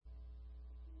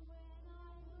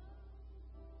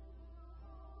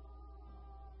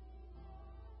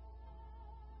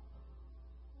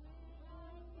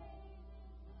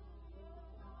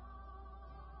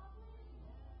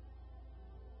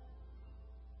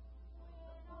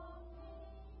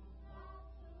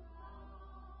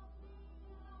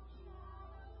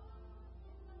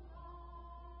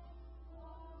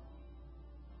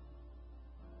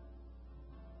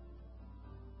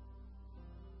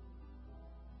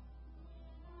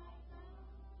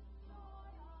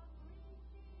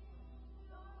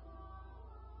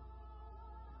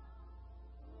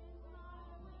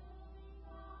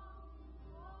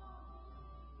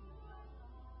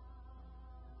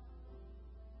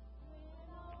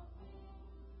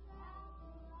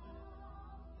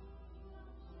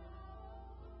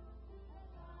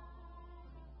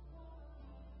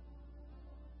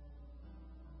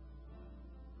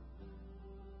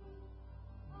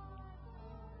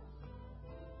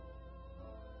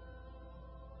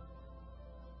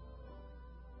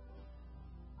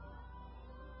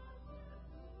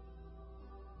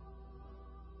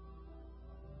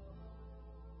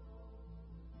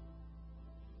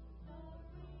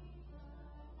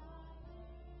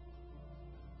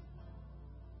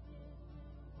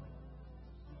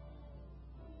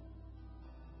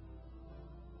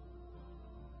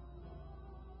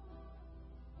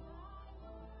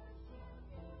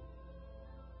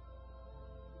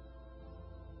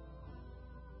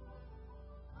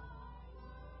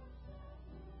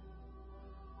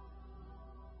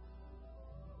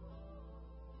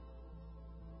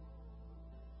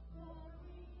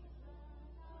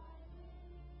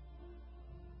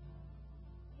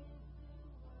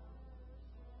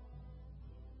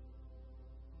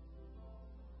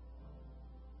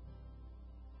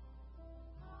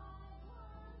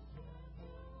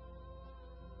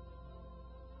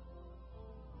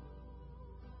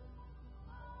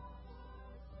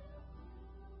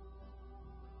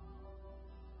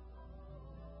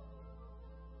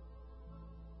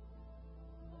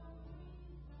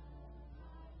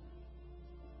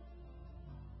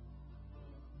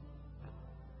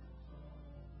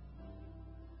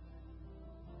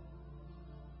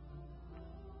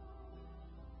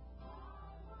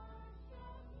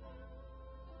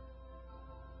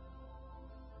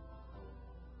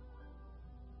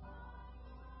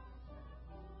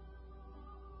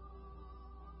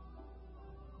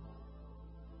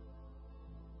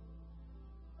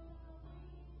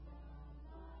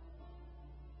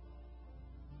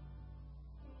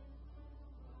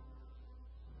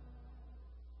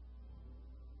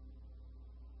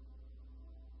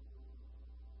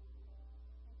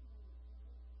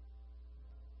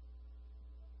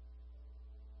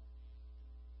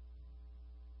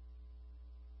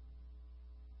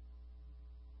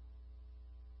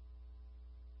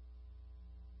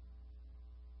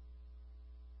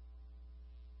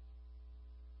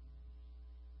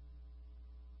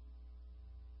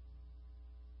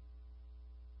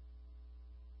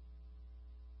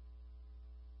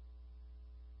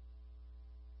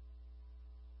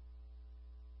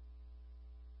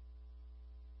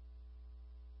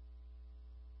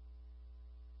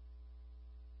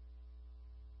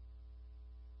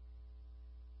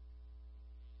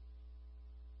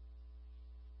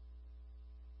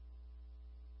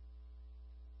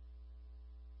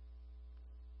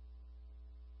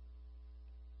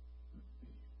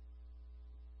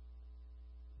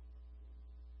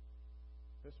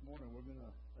This morning we're going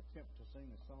to attempt to sing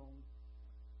a song.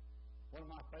 One of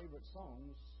my favorite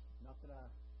songs, not that I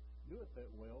do it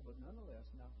that well, but nonetheless,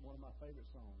 one of my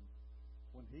favorite songs.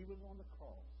 When He was on the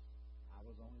cross, I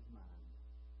was on His mind.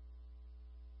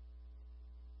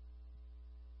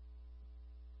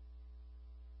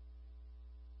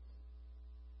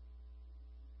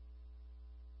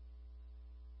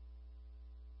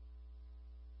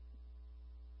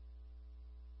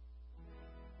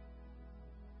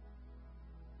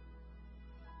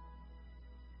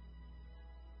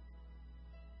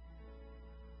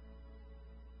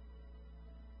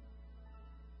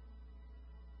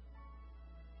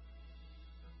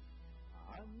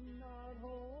 I'm not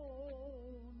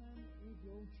on an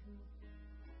ego trip.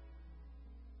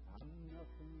 I'm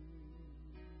nothing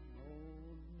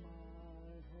on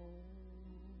my own.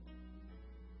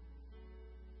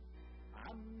 I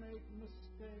make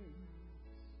mistakes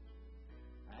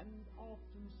and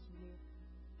often slip.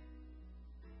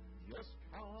 Just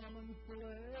common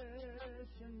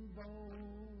flesh and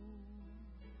bone.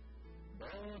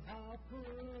 But how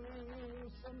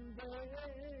could someday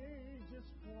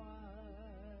just why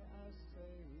I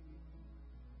say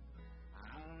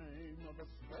I'm of a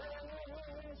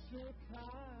special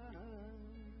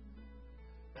kind.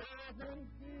 For when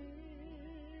He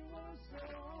was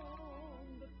on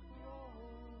the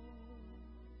cross,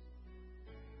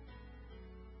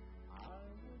 I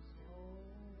was on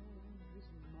His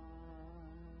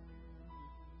mind.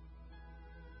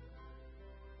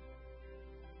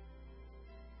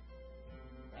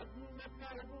 That look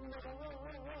of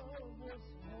love was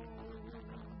on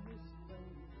His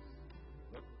face.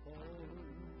 The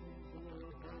thorns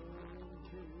were on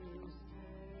His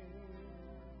head.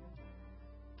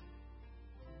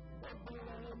 The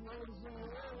blood was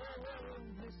on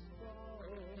His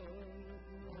scarlet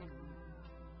robe,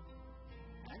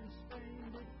 and stained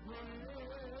with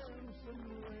crimson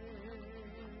red.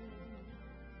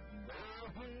 Though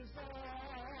His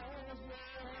eyes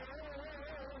were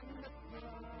on the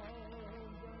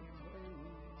clouds of pain,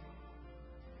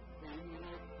 He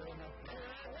looked on a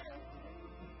head.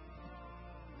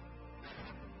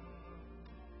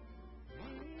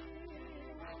 He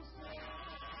was on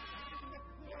the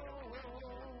cross.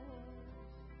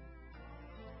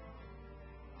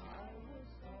 I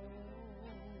was on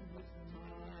His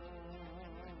mind.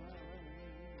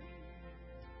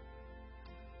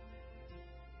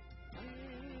 He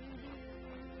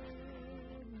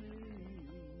healed me.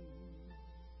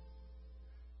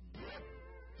 Yet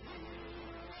He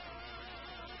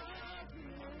loved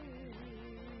me.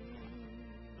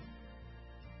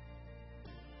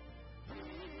 He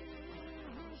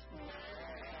whose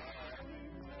glory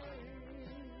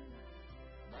reigns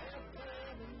above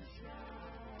heaven shine.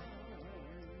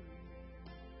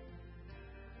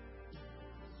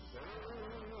 So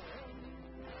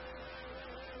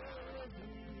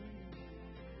unworthy,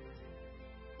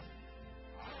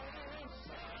 of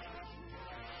such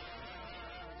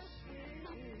mercy.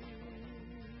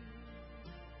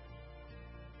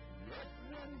 Yet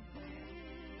when He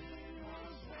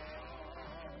was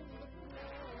on the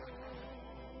cross,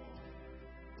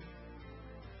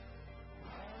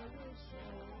 I was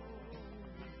on His mind.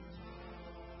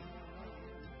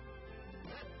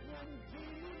 Yet when He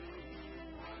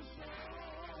was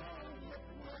on the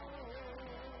cross,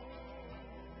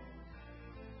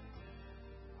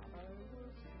 I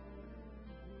was on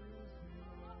His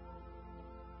mind.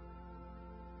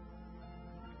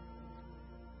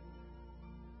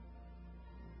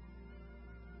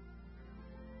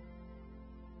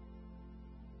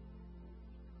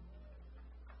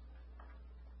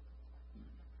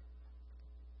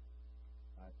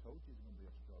 I told you it's going to be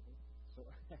a struggle. So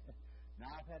now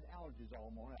I've had allergies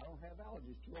all morning. I don't have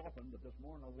allergies too often, but this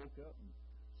morning I woke up and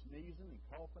sneezing and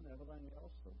coughing and everything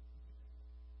else. So,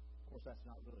 of course, that's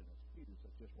not really an excuse.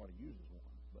 That's just what He uses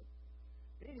one. But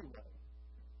anyway,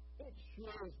 it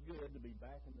sure is good to be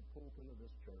back in the pulpit of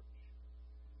this church.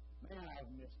 Man, I've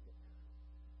missed it.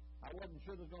 I wasn't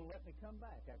sure they were going to let me come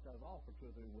back after I was off for 2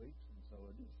 or 3 weeks, and so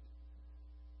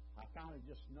I finally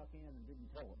just snuck in and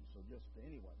didn't tell them. So just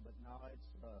anyway, but no, it's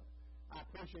I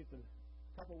appreciate the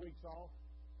couple of weeks off.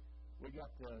 We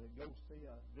got to go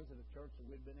visit a church that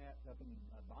we'd been at up in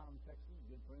Bonham, Texas.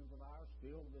 Good friends of ours,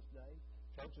 still to this day.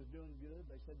 Church is doing good.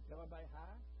 They said tell everybody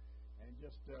hi, and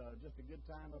just a good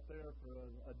time up there for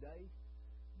a day.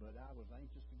 But I was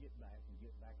anxious to get back in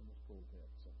this pulpit.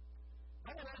 So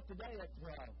I got up today at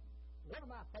one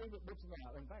of my favorite books of the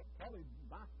Bible. In fact, probably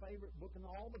my favorite book in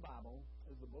all the Bible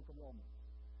is the book of Romans.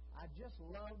 I just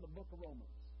love the book of Romans.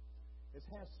 It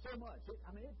has so much. It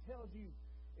tells you,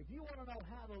 if you want to know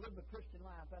how to live the Christian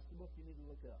life, that's the book you need to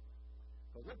look up.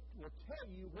 Because it will tell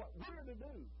you what we're to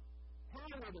do, how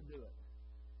we're to do it,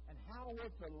 and how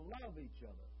we're to love each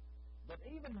other. But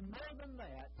even more than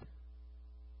that,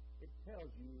 it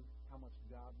tells you how much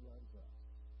God loves us.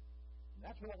 And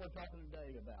that's what we're talking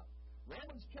today about.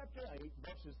 Romans chapter 8,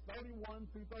 verses 31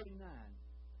 through 39.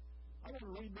 I want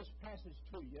to read this passage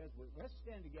to you. Let's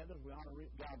stand together as we honor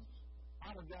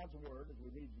God's Word as we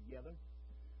read together.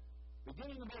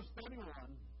 Beginning in verse 31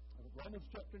 of Romans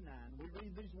chapter 9, we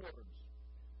read these words.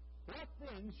 What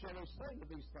then shall we say to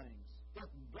these things? If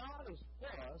God is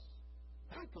for us,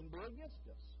 who can be against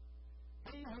us?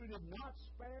 He who did not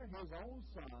spare his own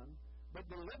Son, but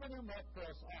delivered him up for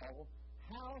us all,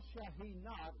 how shall he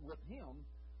not with him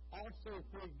also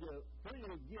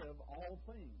freely give all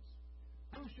things?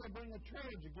 Who shall bring a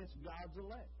charge against God's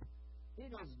elect? It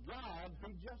is God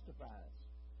who justifies.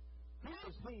 Who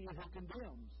is he who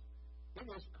condemns? It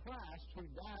is Christ who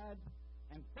died,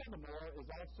 and furthermore is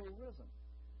also risen,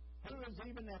 who is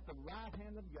even at the right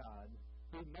hand of God,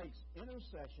 who makes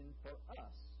intercession for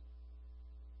us.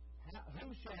 Who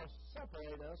shall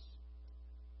separate us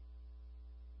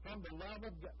from the love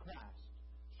of Christ?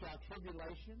 Shall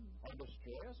tribulation, or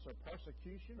distress, or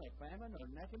persecution, or famine, or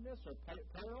nakedness, or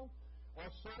peril, or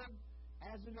sword?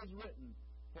 As it is written,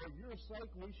 for your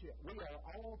sake we are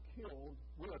all killed.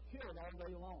 We are killed all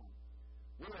day long.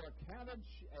 We are accounted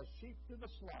as sheep to the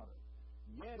slaughter.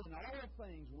 Yet in all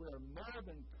things we are more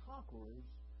than conquerors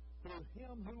through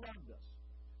him who loved us.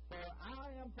 For I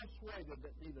am persuaded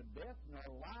that neither death,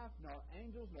 nor life, nor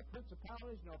angels, nor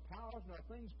principalities, nor powers, nor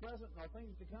things present, nor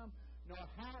things to come, nor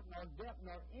height, nor depth,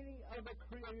 nor any other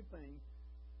created thing.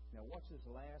 Now watch this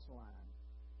last line.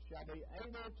 Shall be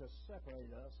able to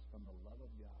separate us from the love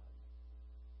of God,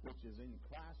 which is in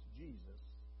Christ Jesus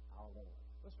our Lord.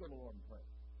 Let's go to the Lord and pray.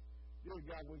 Dear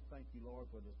God, we thank you, Lord,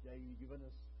 for this day you've given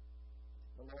us.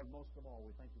 But Lord, most of all,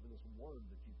 we thank you for this word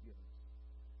that you've given us.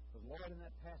 Because, Lord, in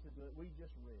that passage that we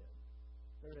just read,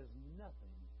 there is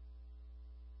nothing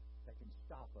that can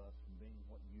stop us from being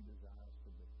what you desire us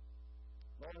to be.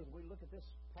 Lord, as we look at this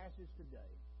passage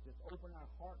today, just open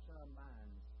our hearts and our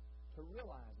minds to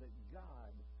realize that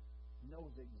God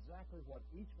knows exactly what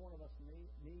each one of us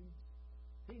needs.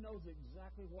 He knows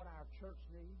exactly what our church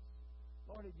needs.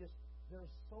 Lord,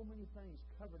 there's so many things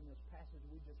covered in this passage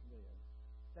we just read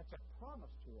that's a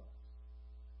promise to us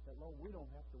that, Lord, we don't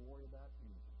have to worry about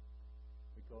anything.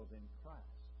 Because in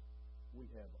Christ, we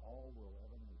have all we'll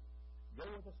ever need. Go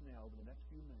with us now over the next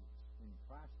few minutes. In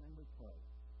Christ's name we pray.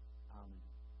 Amen.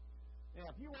 Now,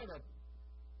 if you were to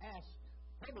ask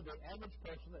probably the average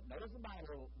person that knows the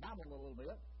Bible a little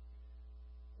bit,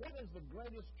 what is the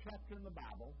greatest chapter in the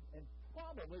Bible? And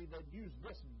probably they'd use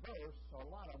this verse, or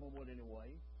a lot of them would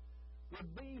anyway,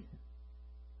 would be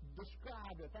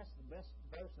described that that's the best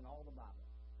verse in all the Bible.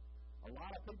 A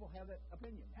lot of people have that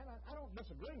opinion. And I don't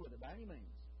disagree with it by any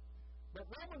means. But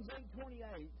Romans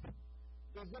 8:28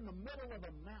 is in the middle of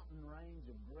a mountain range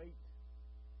of great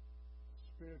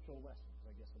spiritual lessons,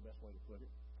 I guess the best way to put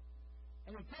it.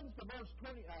 And it comes to verse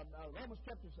 20, Romans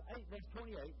chapter 8, verse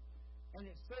 28, and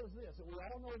it says this, that we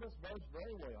all know this verse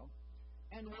very well,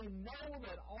 and we know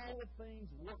that all things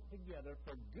work together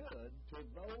for good to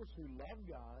those who love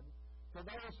God, to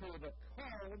those who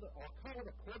are called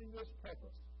according to his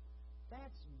purpose.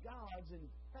 That's God's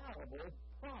infallible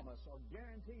promise or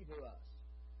guarantee to us.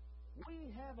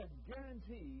 We have a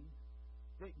guarantee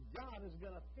that God is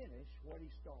going to finish what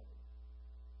he started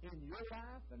in your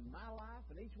life and my life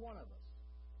and each one of us.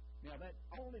 Now, that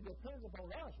only depends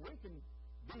upon us. We can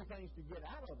do things to get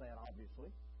out of that,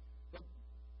 obviously. But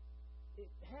it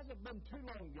hasn't been too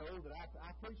long ago that I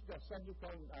preached a subject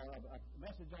on a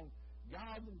message on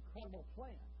God's incredible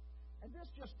plan. And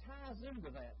this just ties into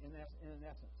that in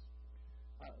essence.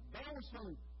 Those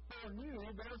who foreknew,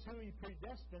 those who he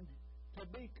predestined to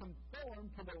be conformed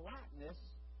to the likeness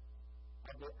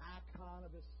of the icon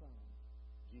of his Son,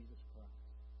 Jesus Christ.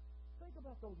 Think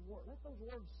about those words. Let those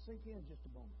words sink in just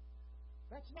a moment.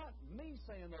 That's not me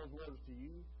saying those words to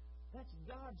you. That's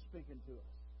God speaking to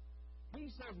us. He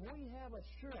says we have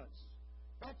assurance.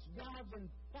 That's God's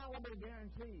infallible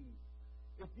guarantee.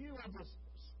 If you will just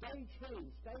stay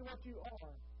true, stay what you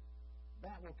are,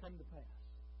 that will come to pass.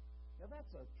 Now,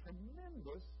 that's a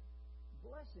tremendous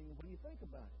blessing when you think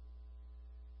about it.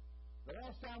 The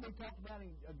last time we talked about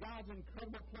God's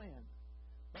incredible plan,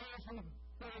 those who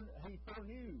he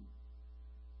foreknew,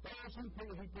 those who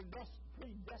he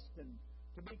predestined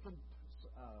to be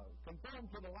conformed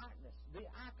to the likeness, the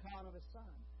icon of his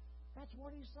Son. That's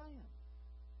what he's saying.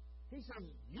 He says,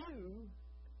 you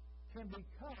can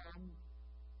become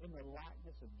in the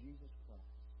likeness of Jesus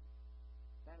Christ.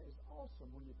 That is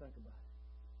awesome when you think about it.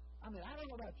 I mean, I don't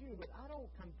know about you, but I don't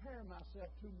compare myself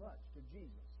too much to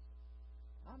Jesus.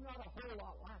 I'm not a whole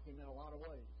lot like him in a lot of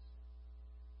ways.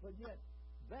 But yet,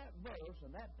 that verse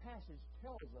and that passage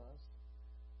tells us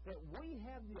that we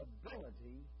have the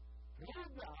ability, through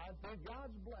God, through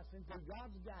God's blessing, through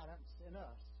God's guidance in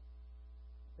us,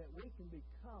 that we can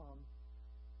become,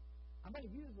 I'm going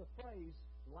to use the phrase,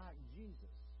 like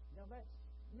Jesus. Now, that's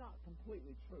not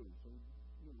completely true, so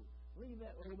leave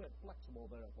that a little bit flexible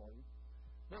there for you.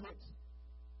 But it's,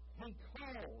 he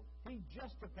called, he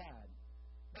justified.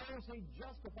 Those he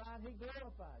justified, he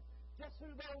glorified. Guess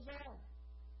who those are?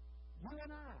 You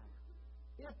and I.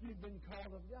 If you've been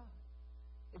called of God.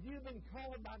 If you've been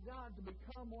called by God to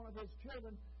become one of his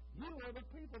children, you are the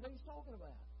people that he's talking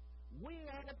about. We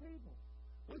are the people.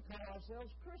 We call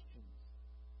ourselves Christians.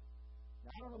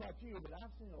 Now, I don't know about you, but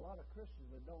I've seen a lot of Christians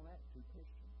that don't act too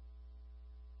Christian.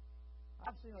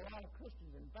 I've seen a lot of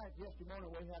Christians. In fact, yesterday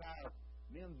morning we had our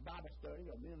men's Bible study,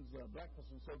 or men's breakfast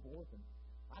and so forth, and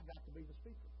I got to be the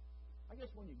speaker. I guess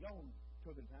when you go to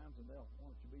the times and they'll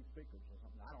want you to be speakers or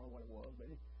something. I don't know what it was,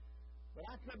 but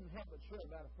I couldn't help but share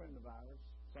about a friend of ours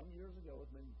some years ago.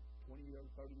 It's been 20 years,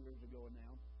 30 years ago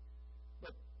now.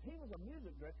 But he was a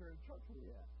music director in church we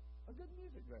were at. A good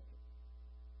music director.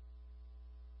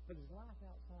 But his life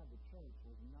outside the church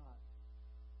was not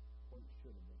what it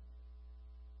should have been.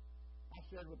 I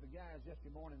shared with the guys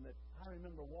yesterday morning that I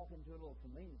remember walking to a little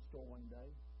convenience store one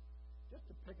day just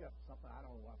to pick up something. I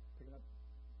don't know, picking up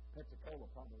Pepsi-Cola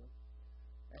probably.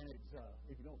 And it's,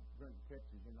 if you don't drink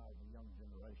Pepsi, you're not of the young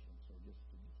generation, so just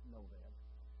know that.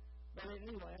 But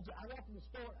anyway, I walked in the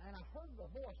store and I heard the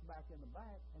voice back in the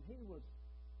back, and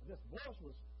this voice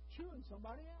was chewing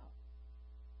somebody out.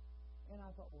 And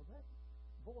I thought, well, that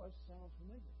voice sounds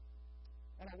familiar.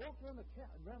 And I walked around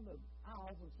the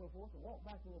aisles and so forth and walked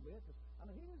back a little bit.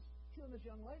 He was chewing this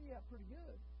young lady out pretty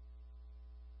good.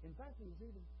 In fact, he was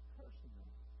even cursing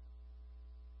her.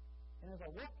 And as I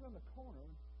walked around the corner,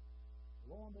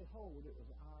 lo and behold, it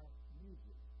was our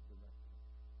music director.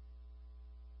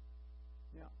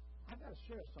 Now, I've got to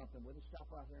share something with you. Stop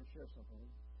right here and share something with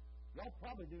you. Y'all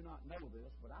probably do not know this,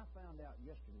 but I found out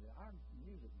yesterday that our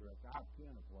music director, our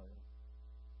piano player,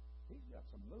 he's got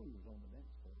some moves on the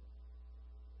dance floor.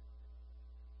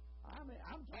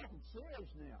 I'm talking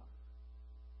serious now.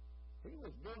 He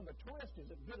was doing the twist as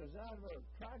good as I ever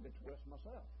tried to twist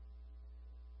myself.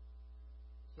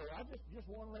 So I just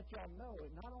want to let y'all know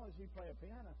that not only does he play a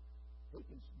piano, he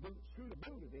can screw the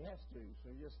boot if he has to.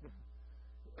 So just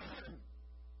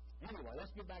anyway,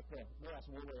 let's get back to where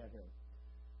we're at here.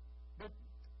 But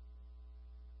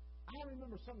I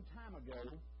remember some time ago,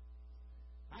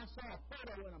 I saw a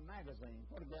photograph in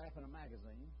a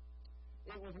magazine.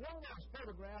 It was one of those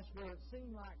photographs where it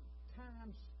seemed like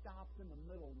time stopped in the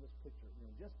middle of this picture,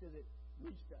 just as it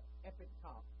reached the epic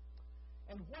top.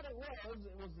 And what it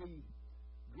was the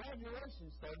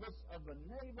graduation service of the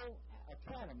Naval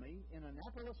Academy in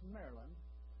Annapolis, Maryland.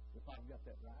 If I've got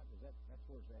that right, that's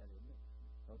where it's at, isn't it?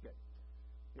 Okay.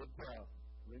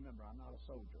 Remember, I'm not a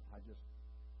soldier. I just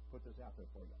put this out there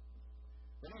for you.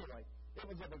 But anyway, it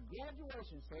was at the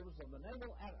graduation service of the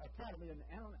Naval Academy in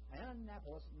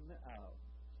Annapolis,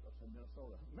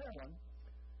 Minnesota, Maryland,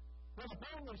 when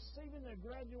upon receiving their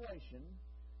graduation,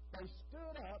 they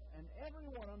stood up and every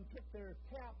one of them took their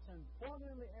caps and flung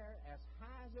them in the air as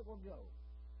high as it would go.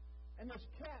 And this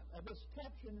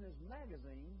caption in this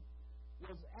magazine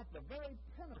was at the very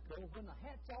pinnacle when the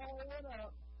hats all went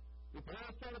up. Before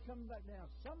they started coming back down,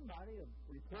 somebody, a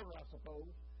reporter I suppose,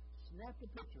 snapped a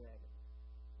picture of it.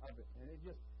 And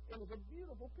it was a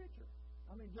beautiful picture.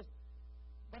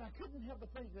 But I couldn't help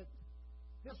but think that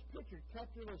this picture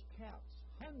captured those caps,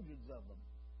 hundreds of them,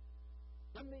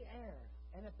 in the air.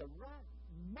 And at the right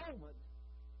moment,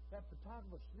 that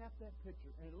photographer snapped that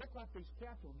picture, and it looked like these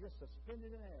caps were just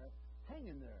suspended in the air,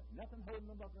 hanging there, nothing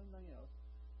holding them up or anything else.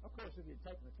 Of course, if you'd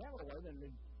taken the camera away, then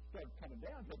they'd start coming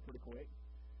down to it pretty quick.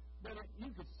 But you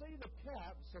could see the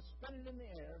cap suspended in the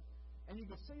air, and you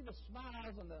could see the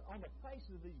smiles on the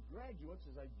faces of these graduates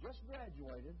as they just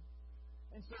graduated,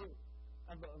 and so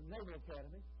of the Naval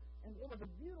Academy, and it was a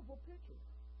beautiful picture.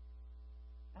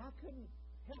 And I couldn't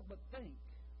help but think,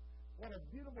 what a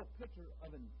beautiful picture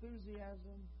of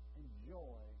enthusiasm and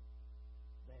joy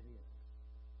that is.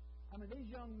 These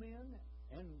young men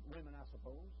and women, I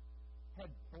suppose, had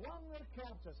flung their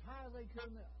caps as high as they could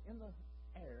in the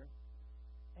air,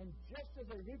 and just as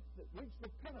they reached the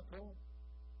pinnacle,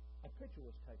 a picture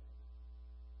was taken.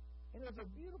 And it was a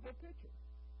beautiful picture.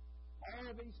 All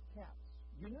of these caps.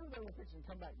 You knew they were fixing to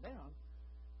come back down,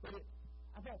 but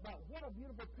I thought, wow, what a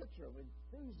beautiful picture of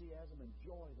enthusiasm and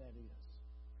joy that is.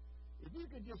 If you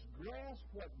could just grasp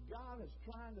what God is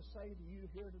trying to say to you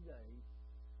here today,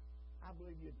 I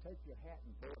believe you'd take your hat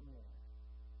and throw it in the air.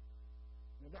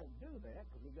 Now, don't do that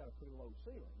because we've got a pretty low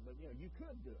ceiling, but you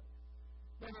could do it.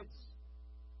 But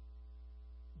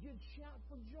you'd shout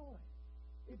for joy.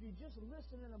 If you just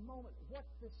listen in a moment what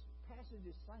this passage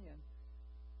is saying,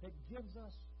 that gives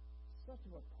us such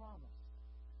of a promise,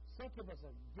 such of a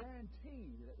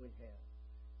guarantee that we have.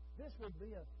 This would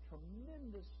be a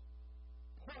tremendous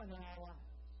point in our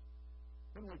lives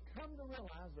when we come to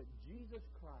realize that Jesus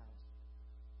Christ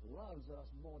loves us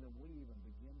more than we even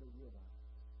begin to realize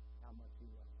how much He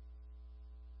loves us.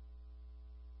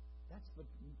 That's the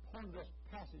point of this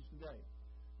passage today.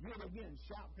 You'll again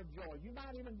shout for joy. You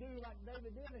might even do like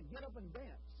David did and get up and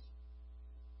dance.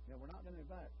 We're not going to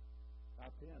invite our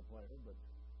piano player, but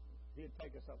he'd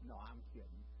take us up. No, I'm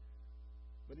kidding.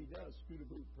 But he does scoot a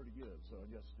boot pretty good, so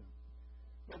just.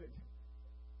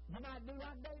 You might do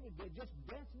like David did, just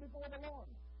dance before the Lord.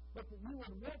 But you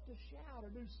would want to shout or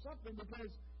do something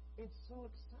because it's so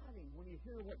exciting when you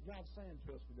hear what God's saying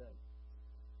to us today.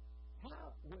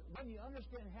 When you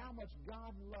understand how much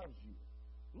God loves you,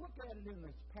 look at it in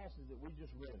this passage that we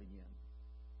just read again.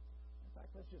 In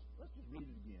fact, let's just read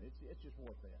it again. It's just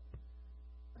worth that.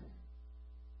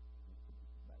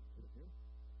 Back to it here.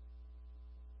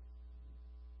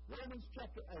 Romans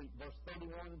chapter 8, verse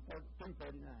 31 through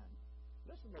 39.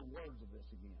 Listen to the words of this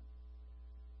again.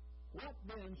 What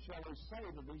then shall we say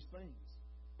to these things?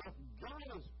 If God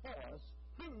is for us,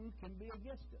 who can be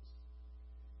against us?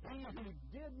 He who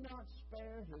did not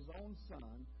spare His own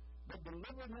Son, but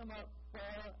delivered Him up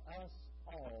for us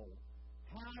all,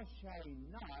 how shall He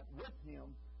not with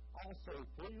Him also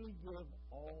freely give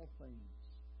all things?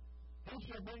 Who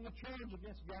shall bring a charge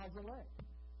against God's elect?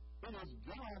 It is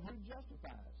God who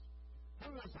justifies.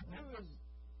 Who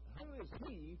is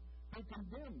He who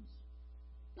condemns?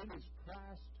 It is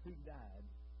Christ who died,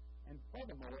 and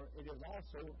furthermore, it has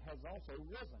also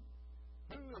risen.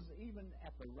 Who is even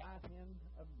at the right hand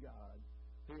of God,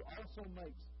 who also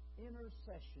makes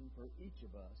intercession for each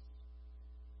of us?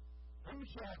 Who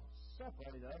shall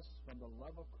separate us from the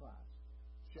love of Christ?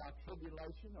 Shall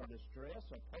tribulation or distress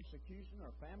or persecution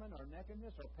or famine or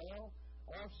nakedness or peril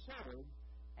or sword?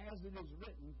 As it is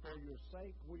written, for your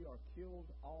sake we are killed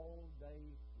all day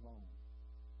long.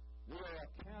 We are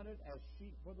accounted as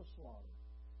sheep for the slaughter.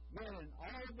 Yet in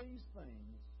all these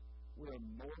things we are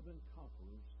more than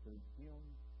conquerors through Him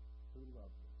who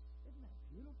loved us. Isn't that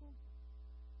beautiful?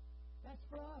 That's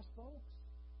for us, folks.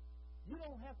 You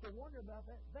don't have to wonder about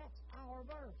that. That's our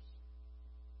verse.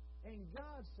 And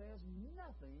God says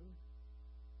nothing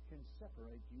can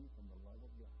separate you from the love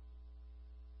of God.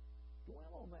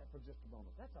 Dwell on that for just a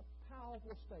moment. That's a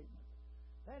powerful statement.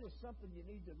 That is something you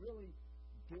need to really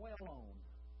dwell on.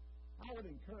 I would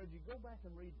encourage you, go back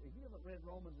and read. If you haven't read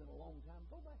Romans in a long time,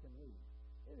 go back and read.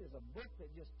 It is a book that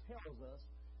just tells us,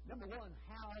 number one,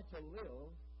 how to live.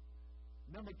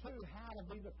 Number two, how to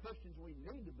be the Christians we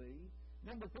need to be.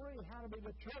 Number three, how to be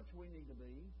the church we need to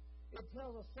be. It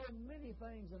tells us so many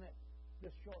things in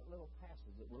this short little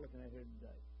passage that we're looking at here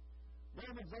today.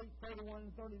 Romans 8,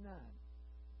 31 and 39.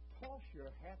 Toss your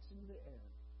hats into the air.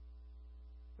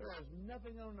 There is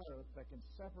nothing on earth that can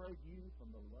separate you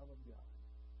from the love of God.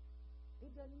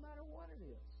 It doesn't matter what it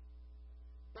is.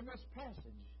 In this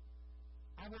passage,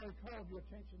 I've already called your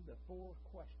attention to 4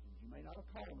 questions. You may not have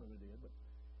called them as I did,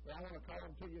 but I want to call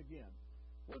them to you again.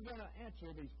 We're going to answer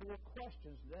these 4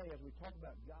 questions today as we talk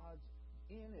about God's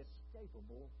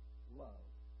inescapable love.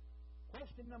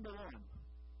 Question number 1.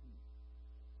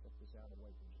 Set this out of the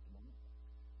way for just a moment.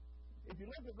 If you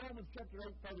look at Romans chapter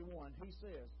 8, 31, he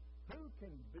says, who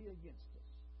can be against us?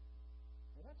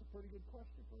 Well, that's a pretty good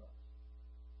question for us.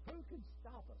 Who can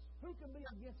stop us? Who can be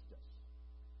against us?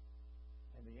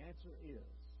 And the answer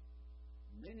is,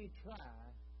 many try,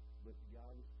 but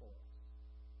God is for us.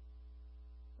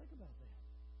 Think about that.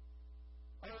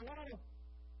 A lot of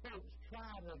folks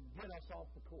try to get us off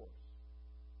the course.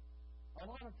 A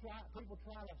lot of people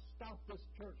try to stop this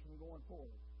church from going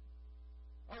forward.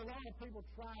 A lot of people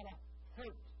try to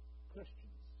hurt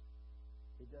Christians.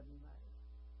 It doesn't matter.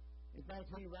 In fact,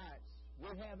 he writes, we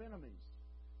have enemies,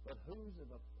 but who's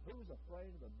afraid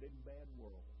of the big bad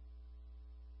world?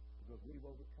 Because we've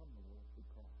overcome the world through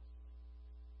Christ.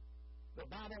 The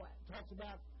Bible talks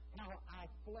about how our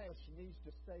flesh needs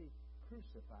to stay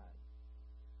crucified.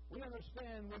 We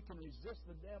understand we can resist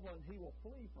the devil and he will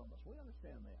flee from us. We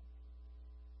understand that.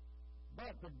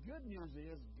 But the good news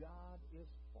is God is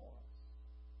for us,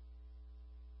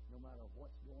 no matter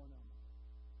what's going on.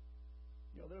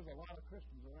 You know, there's a lot of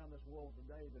Christians around this world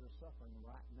today that are suffering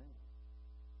right now.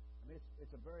 I mean,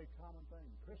 it's a very common thing.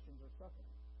 Christians are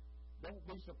suffering. Don't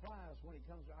be surprised when it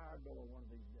comes to our door one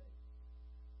of these days.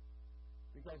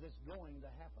 Because it's going to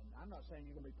happen. I'm not saying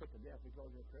you're going to be put to death because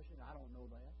you're a Christian. I don't know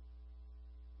that.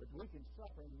 But we can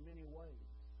suffer in many ways.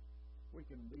 We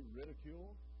can be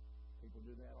ridiculed. People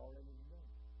do that already today.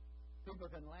 People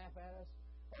can laugh at us.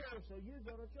 Oh, so you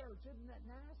go to church. Isn't that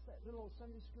nice? That little old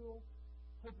Sunday school.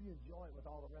 Hope you enjoy it with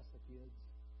all the rest of the kids.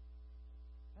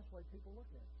 That's the way people look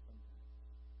at it sometimes.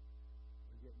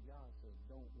 But yet God says,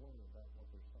 don't worry about what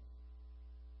they're saying.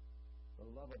 The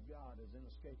love of God is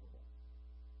inescapable.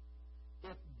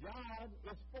 If God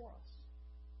is for us,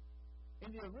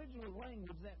 in the original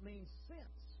language that means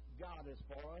since God is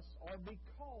for us or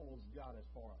because God is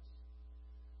for us.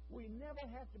 We never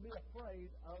have to be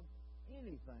afraid of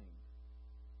anything.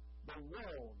 The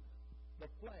world, the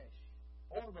flesh,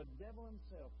 or the devil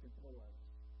himself can throw at us.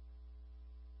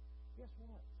 Guess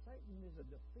what? Satan is a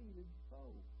defeated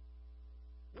foe.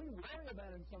 We worry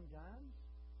about him sometimes,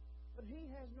 but he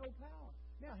has no power.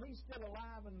 Now, he's still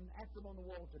alive and active on the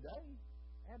world today.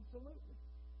 Absolutely.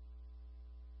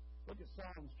 Look at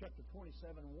Psalms chapter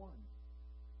 27:1.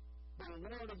 The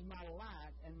Lord is my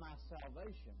light and my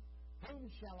salvation. Whom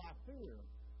shall I fear?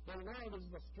 The Lord is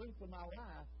the strength of my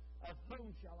life. Of whom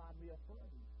shall I be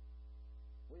afraid?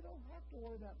 We don't have to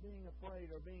worry about being afraid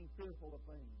or being fearful of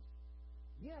things.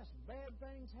 Yes, bad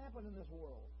things happen in this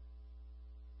world.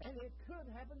 And it could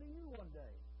happen to you one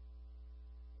day.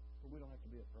 But we don't have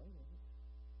to be afraid of it.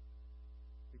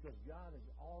 Because God has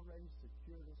already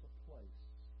secured us a place,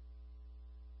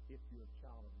 if you're a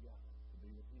child of God, to be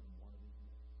with Him one of these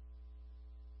days.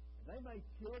 And they may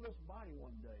kill this body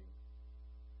one day,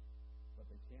 but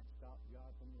they can't stop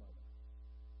God from loving.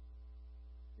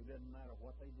 It doesn't matter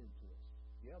what they do to us.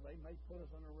 Yeah, they may put us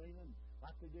in an arena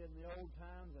like they did in the old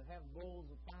times and have bulls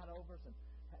that fight over us and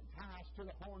tie us to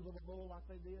the horns of the bull like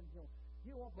they did.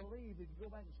 You won't believe, if you go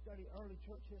back and study early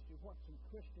church history, what some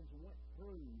Christians went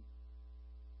through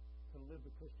to live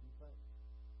the Christian faith.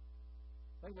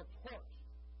 They were torched,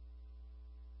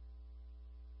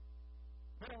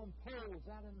 put on poles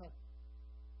out in the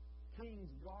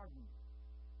king's garden,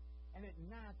 and at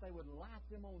night they would light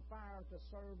them on fire to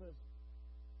serve as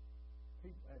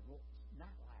people, as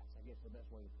night lights, I guess is the best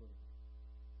way to put it.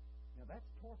 Now that's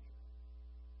torture.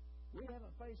 We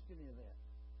haven't faced any of that,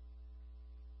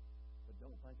 but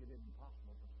don't think it isn't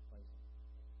possible for us to face it.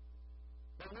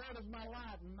 The Lord is my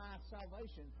light and my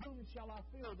salvation. Whom shall I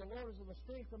fear? The Lord is the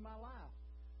strength of my life.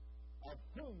 Of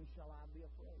whom shall I be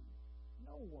afraid?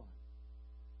 No one.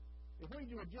 If we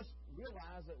would just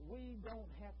realize that we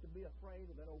don't have to be afraid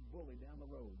of that old bully down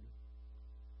the road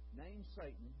named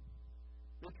Satan,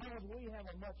 because we have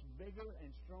a much bigger and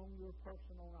stronger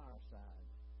person on our side,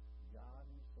 God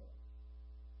Himself.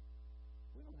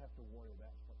 We don't have to worry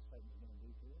about what Satan's going to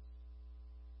do to us.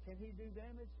 Can he do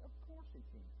damage? Of course he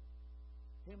can.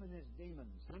 Him and his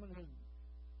demons, him and his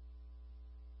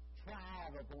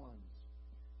tribe of ones.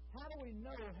 How do we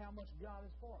know how much God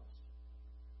is for us?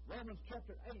 Romans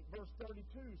chapter 8, verse 32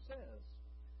 says,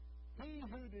 He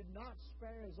who did not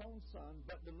spare His own Son,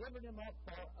 but delivered Him up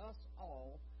for us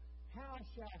all, how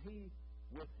shall He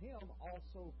with Him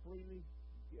also freely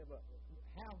give us?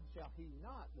 How shall He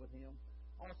not with Him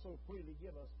also freely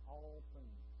give us all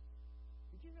things?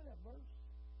 Did you hear that verse?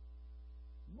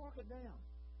 Mark it down.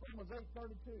 Romans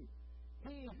 8:32.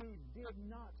 He who did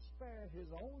not spare His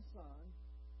own Son,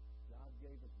 God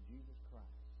gave us Jesus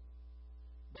Christ,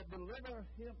 but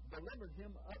delivered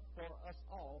him up for us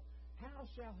all, how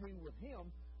shall He with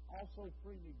Him also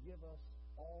freely give us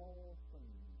all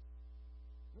things?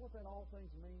 You know what that all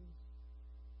things means?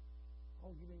 Oh,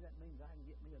 you mean that means I can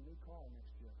get me a new car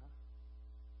next year, huh?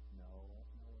 No, that's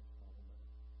not what it's talking about.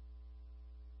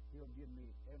 He'll give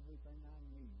me everything I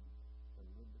need to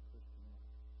live the Christian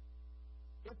life.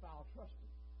 If I'll trust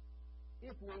Him.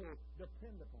 If we'll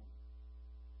depend upon Him.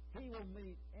 He will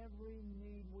meet every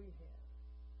need we have.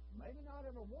 Maybe not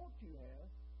every want you have,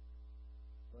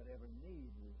 but every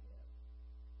need we have.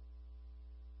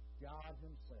 God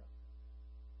Himself.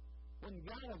 When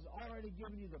God has already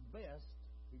given you the best,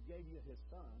 He gave you His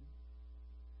Son,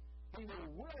 He will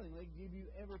willingly give you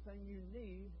everything you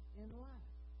need in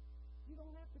life. You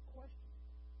don't have to question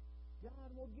it. God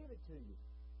will give it to you.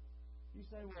 You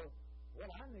say, well, what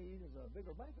I need is a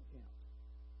bigger bank account.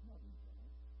 No, you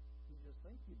don't. You just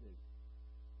think you do.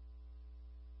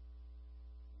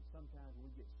 And sometimes we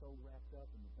get so wrapped up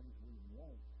in the things we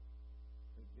want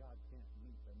that God can't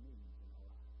meet the needs in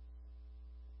our life.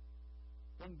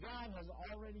 When God has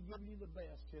already given you the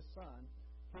best, His Son,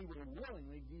 He will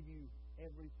willingly give you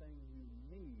everything you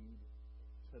need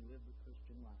to live the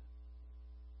Christian life.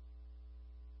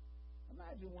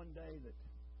 Imagine one day that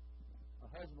a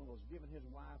husband was giving his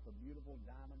wife a beautiful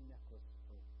diamond necklace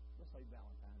for, let's say,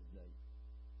 Valentine's Day.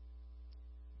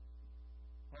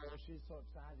 Oh, she's so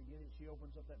excited to get it. She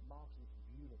opens up that box and it's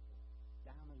beautiful.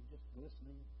 Diamonds just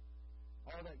glistening.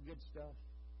 All that good stuff.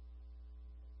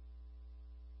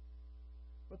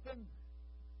 But then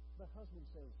the husband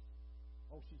says,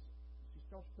 she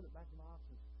starts to put it back in the box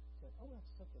and said, oh, that's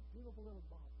such a beautiful little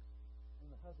box. And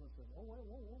the husband says, oh, whoa,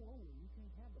 you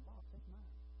can't have the box. That's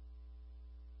mine.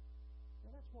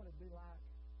 Now, that's what it'd be like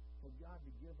for God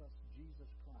to give us Jesus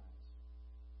Christ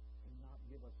and not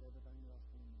give us everything else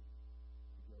we need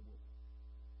to go with it.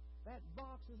 That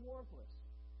box is worthless.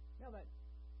 Now, that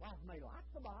wife may like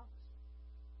the box,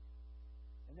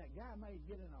 and that guy may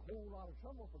get in a whole lot of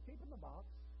trouble for keeping the box.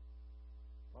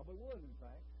 Probably would, in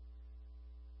fact.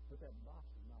 But that box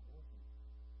is not worth it.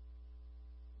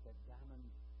 That diamond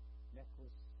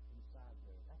necklace inside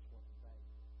there, that's what's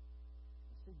valuable.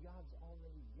 And see, God's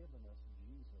already given us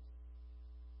Jesus,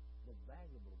 the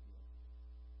valuable gift.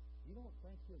 You don't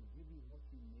think He'll give you what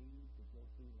you need to go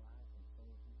through life and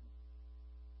serve Him?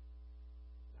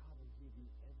 God will give you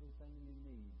everything you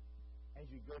need as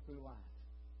you go through life.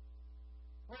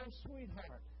 Oh,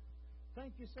 sweetheart,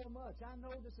 thank you so much. I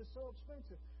know this is so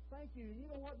expensive. Thank you. And you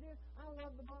know what, dear? I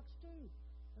love the box too.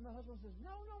 And the husband says,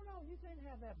 no, you can't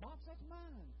have that box. That's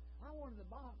mine. I wanted the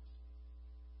box.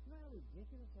 You know how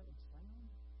ridiculous that would sound?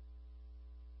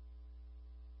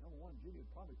 Number one, Judy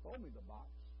would probably throw me the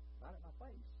box right at my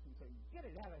face and say, get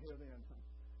it out of here then.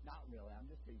 Not really. I'm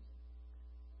just teasing.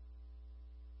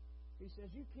 He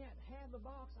says, you can't have the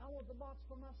box. I want the box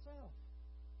for myself.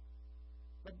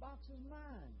 The box is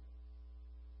mine.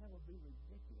 That would be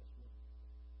ridiculous, wouldn't it?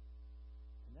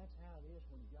 And that's how it is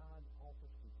when God offers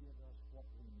to give us what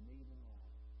we need in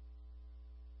life.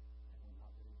 That will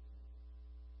not be accepted.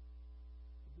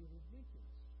 It would be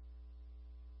ridiculous.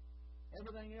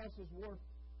 Everything else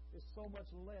is so much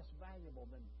less valuable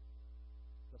than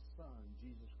the Son,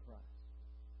 Jesus Christ.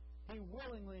 He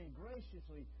willingly and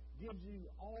graciously gives you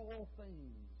all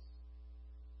things.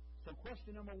 So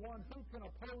question number one, who can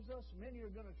oppose us? Many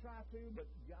are going to try to, but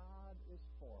God is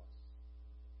for us.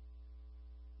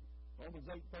 Romans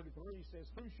 8:33 says,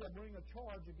 who shall bring a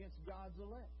charge against God's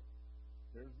elect?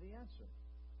 There's the answer.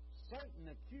 Satan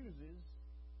accuses,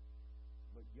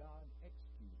 but God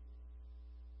excuses.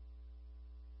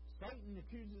 Satan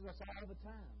accuses us all the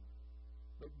time,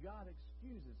 but God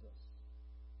excuses us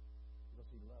because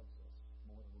He loves us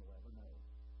more than we'll ever know.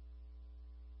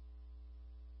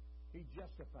 He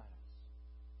justifies.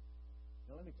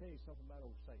 Now let me tell you something about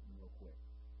old Satan real quick.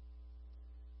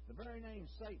 The very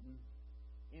name Satan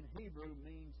in Hebrew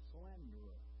means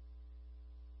slanderer.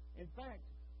 In fact,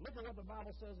 look at what the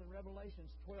Bible says in Revelation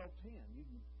 12:10. You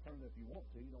can turn it if you want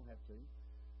to. You don't have to.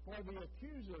 For the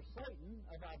accuser, Satan,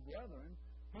 of our brethren,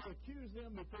 who accused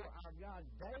them before our God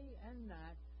day and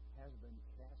night, has been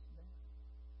cast down.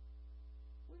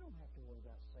 We don't have to worry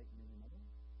about Satan anymore.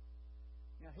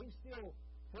 Now, he's still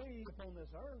free upon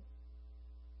this earth,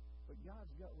 but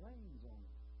God's got reins on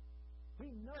him. He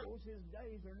knows his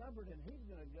days are numbered, and he's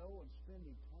going to go and spend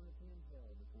eternity in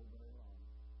hell before very long.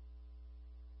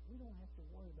 We don't have to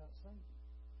worry about Satan.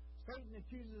 Satan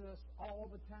accuses us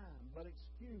all the time, but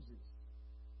excuses.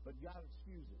 But God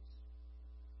excuses.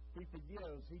 He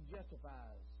forgives. He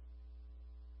justifies.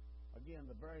 Again,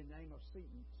 the very name of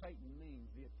Satan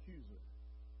means the accuser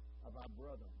of our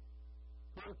brethren.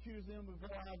 Who accuse them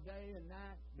before us day and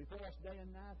night,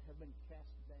 have been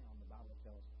cast down, the Bible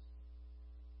tells us.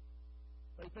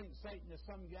 They think Satan is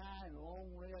some guy in long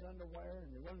red underwear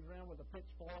and he runs around with a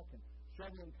pitchfork and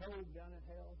shoveling coal down in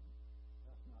hell.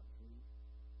 That's not true.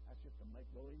 That's just a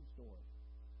make-believe story.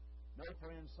 No,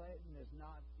 friend, Satan is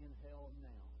not in hell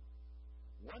now.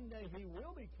 One day he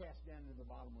will be cast down into the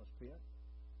bottomless pit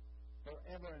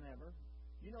forever and ever.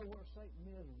 You know where Satan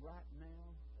is right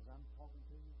now as I'm talking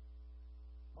to you?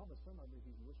 Probably some of you,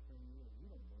 he's whispering in your ear, you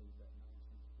don't believe that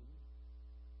nonsense, do you?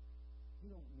 You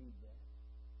don't need that.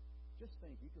 Just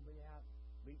think, you could be out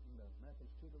beating the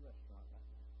Methodist to the restaurant right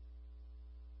now.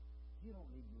 You don't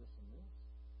need to listen to this.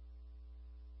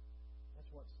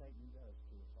 That's what Satan does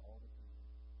to us all the time.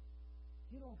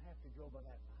 You don't have to go by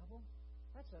that Bible.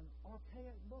 That's an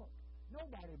archaic book.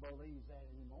 Nobody believes that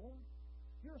anymore.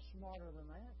 You're smarter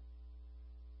than that.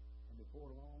 And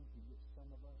before long, he gets some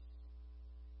of us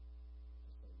to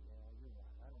say, yeah, you're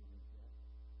right. I don't need that.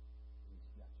 And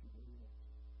he's got you where he wants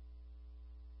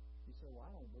you. You say, well,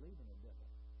 I don't believe in the devil.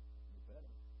 You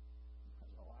better.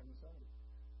 That's all I can say.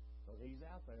 Because he's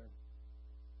out there.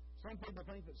 Some people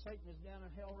think that Satan is down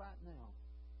in hell right now.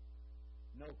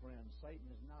 No, friends, Satan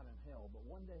is not in hell. But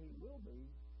one day he will be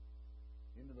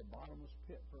into the bottomless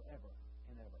pit forever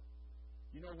and ever.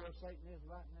 You know where Satan is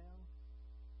right now?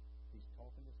 He's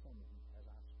talking to some of you as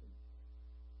I speak.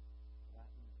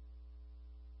 Right now.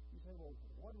 You say, well,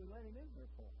 what do we let him in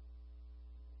there for?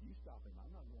 You stop him.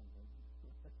 I'm not going to.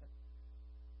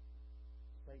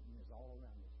 Satan is all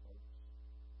around us, folks.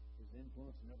 His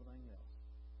influence and everything else.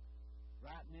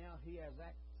 Right now, he has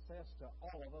access to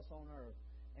all of us on earth,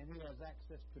 and he has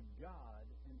access to God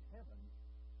in heaven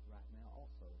right now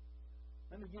also.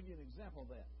 Let me give you an example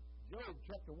of that. Job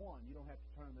chapter 1. You don't have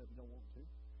to turn there if you don't want to.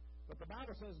 But the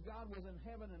Bible says God was in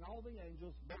heaven, and all the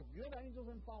angels, both good angels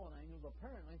and fallen angels,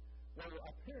 apparently were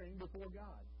appearing before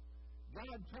God.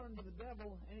 God turned to the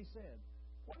devil, and he said,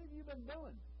 "What have you been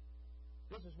doing?"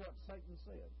 This is what Satan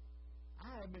said.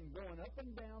 "I have been going up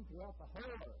and down throughout the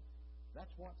whole earth."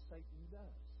 That's what Satan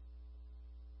does.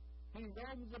 He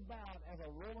roams about as a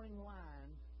roaring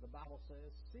lion, the Bible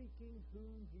says, seeking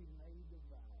whom he may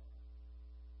devour.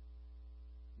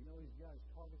 You know he's got his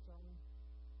targets on him?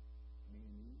 Me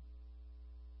and you.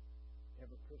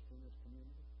 Every Christian in this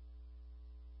community.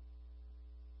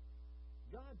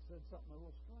 God said something a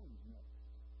little strange next.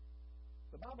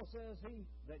 The Bible says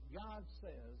that God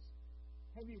says,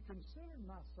 "Have you considered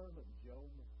my servant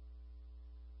Job?"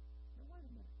 Now wait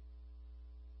a minute.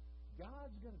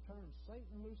 God's going to turn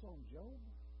Satan loose on Job?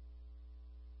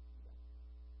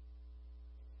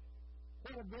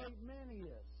 What a great man he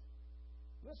is.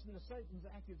 Listen to Satan's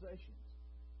accusations.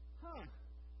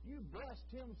 You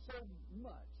blessed him so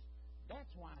much.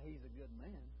 That's why he's a good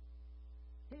man.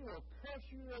 He will curse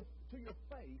you to your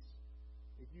face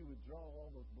if you withdraw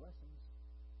all those blessings.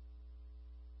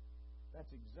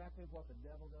 That's exactly what the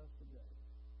devil does today.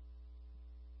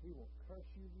 He will curse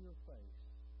you to your face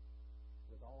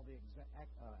with all the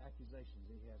accusations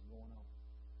he has going on.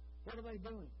 What are they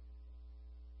doing?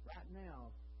 Right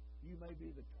now, you may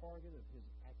be the target of his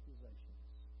accusations.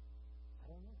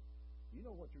 I don't know. You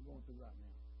know what you're going through right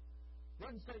now.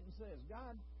 Then Satan says,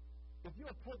 "God, if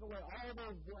you'll take away all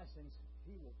those blessings,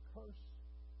 he will curse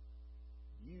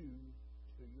you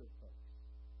to your face."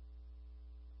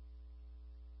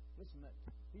 Listen to that.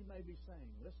 He may be saying,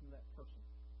 listen to that person.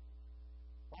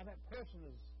 Why, that person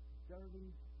is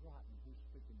dirty, rotten, who's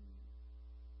speaking to you.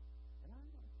 And I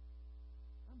know.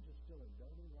 I'm just still a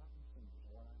dirty, rotten sinner, is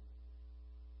what I am.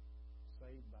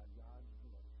 Saved by God's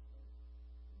grace,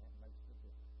 and that makes the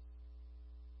difference.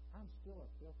 I'm still a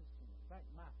filthy sinner. In fact,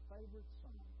 my favorite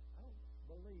song, I don't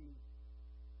believe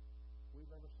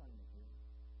we've ever sang it here,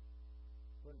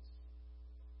 but it's,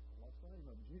 what's the name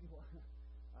of it?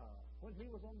 When he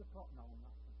was on the cross. No,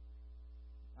 not.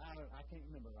 I can't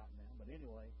remember right now, but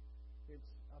anyway, it's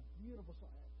a beautiful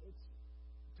song.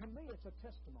 To me, it's a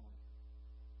testimony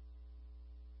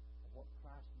of what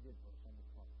Christ did for us on the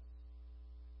cross.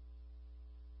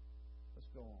 Let's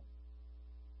go on.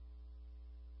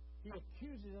 He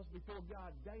accuses us before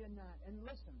God day and night. And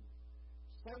listen,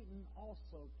 Satan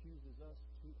also accuses us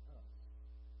to us.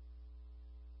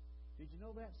 Did you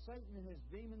know that? Satan and his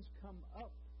demons come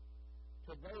up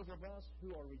to those of us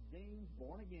who are redeemed,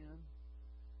 born again,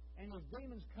 and his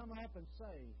demons come up and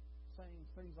saying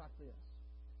things like this.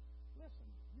 Listen,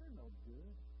 you're no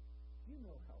good. You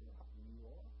know how rotten you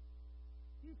are.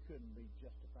 You couldn't be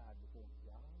justified before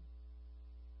God.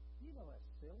 You know that's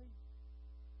silly.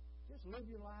 Just live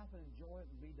your life and enjoy it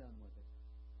and be done with it.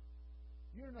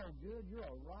 You're no good. You're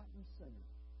a rotten sinner.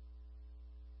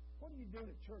 What are you doing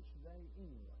at church today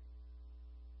anyway?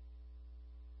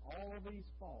 All of these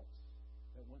thoughts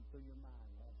that went through your mind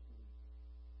last week.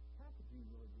 How could you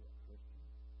really be a Christian?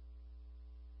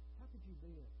 How could you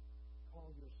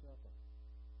call yourself a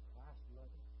Christ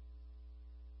lover?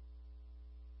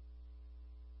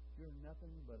 You're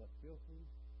nothing but a filthy,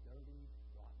 dirty,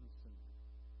 rotten sinner,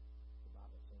 the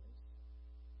Bible says.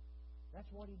 That's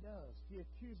what he does. He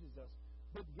accuses us.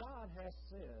 But God has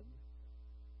said,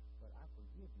 "But I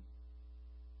forgive you.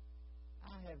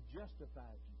 I have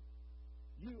justified you.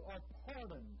 You are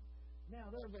pardoned." Now,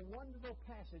 there's a wonderful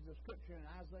passage of Scripture in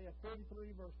Isaiah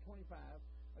 43, verse 25.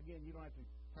 Again, you don't have to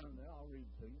turn there. I'll read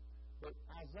it to you. But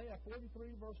Isaiah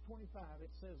 43, verse 25,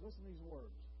 it says, listen to these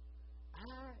words.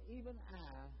 Even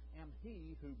I, am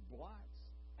he who blots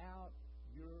out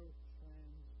your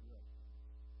transgression.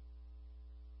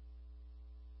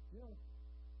 You know,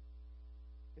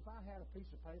 if I had a piece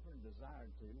of paper and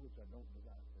desired to, which I don't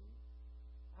desire to,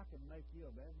 I could make you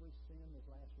of every sin this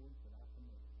last week that I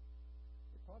committed.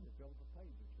 It'd probably fill up a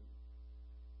page or two.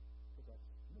 Because that's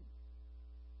me.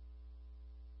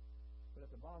 But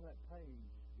at the bottom of that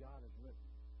page, God has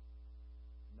written,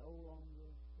 no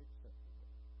longer acceptable.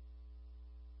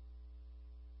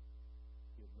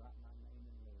 He'd write my name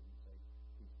in there and say,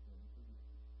 he's been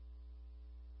forgiven.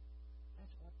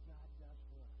 That's what God does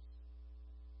for us.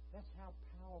 That's how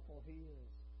powerful He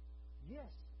is.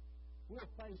 Yes,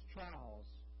 we'll face trials.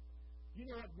 You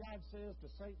know what God says to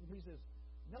Satan? He says,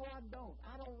 no, I don't.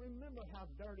 I don't remember how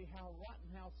dirty, how rotten,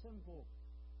 how sinful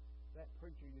that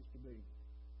preacher used to be.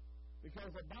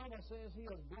 Because the Bible says He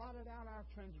has blotted out our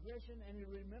transgression and He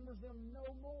remembers them no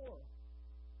more.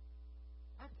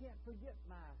 I can't forget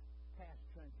my past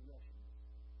transgressions.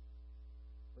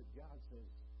 But God says,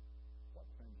 what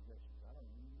transgressions? I don't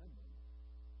remember them.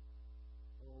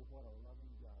 Oh, what a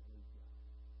loving God we've got.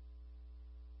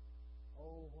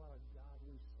 Oh, what a God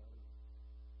we serve.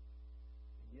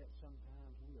 And yet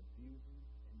sometimes we abuse Him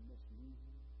and misuse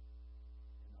Him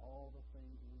in all the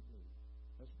things we do.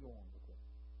 Let's go on real quick.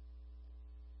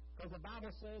 Because the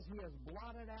Bible says He has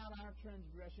blotted out our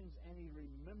transgressions and He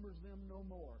remembers them no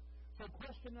more. So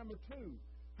question number 2,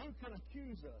 who can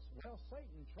accuse us? Well,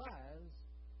 Satan tries,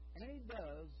 and he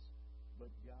does,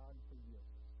 but God forgives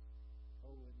us.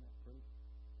 Oh, isn't that true?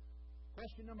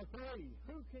 Question number 3,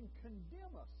 who can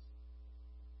condemn us?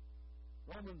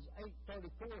 Romans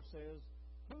 8:34 says,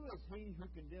 who is he who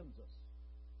condemns us?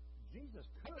 Jesus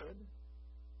could,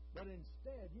 but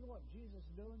instead, you know what Jesus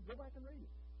is doing? Go back and read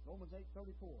it. Romans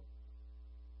 8:34.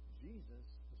 Jesus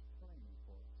is praying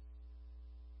for us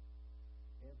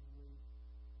every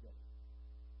day.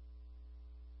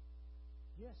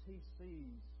 Yes, He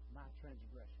sees my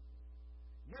transgressions.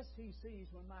 Yes, He sees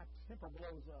when my temper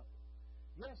blows up.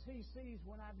 Yes, He sees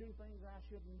when I do things I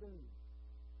shouldn't do.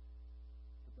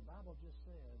 But the Bible just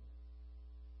said,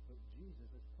 but Jesus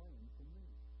is praying for me.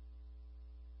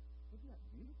 Isn't that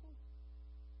beautiful?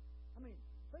 I mean,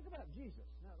 think about Jesus.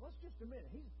 Now, let's just admit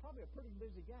it. He's probably a pretty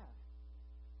busy guy.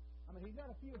 I mean, He's got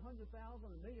a few 100,000,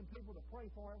 a million people to pray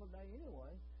for every day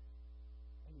anyway.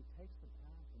 And He takes the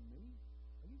time for me?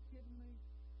 Are you kidding me?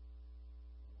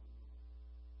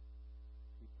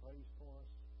 He prays for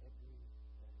us every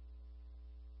day.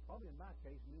 Probably in my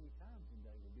case, many times a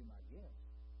day would be my guess.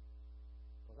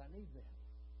 Because I need that.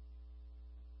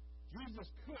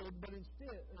 Jesus could, but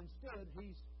instead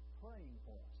He's praying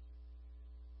for us.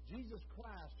 Jesus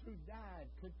Christ, who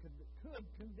died, could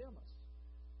condemn us.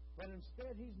 But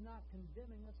instead, He's not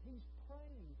condemning us. He's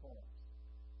praying for us.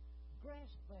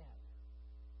 Grasp that.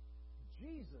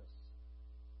 Jesus,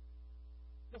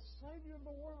 the Savior of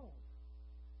the world,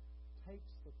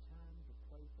 takes the time to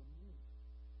pray for me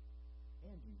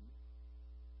and you.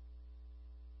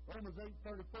 Romans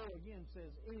 8:34 again says,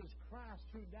 it is Christ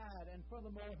who died, and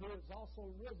furthermore who is also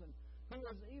risen, who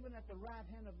is even at the right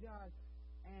hand of God,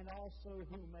 and also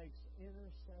who makes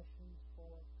intercessions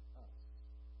for us.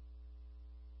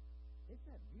 Isn't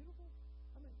that beautiful?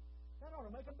 I mean, that ought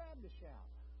to make a Baptist shout.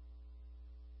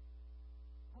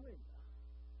 I mean,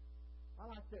 I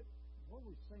like that. What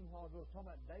we sing a while ago,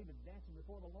 talking about David dancing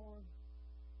before the Lord.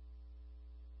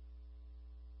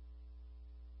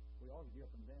 We ought to get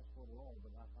up and dance before the Lord,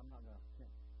 but I'm not going to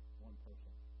tempt one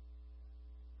person.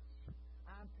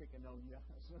 I'm picking on you.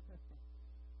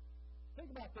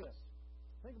 Think about this.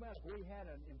 Think about if we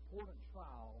had an important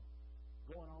trial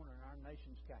going on in our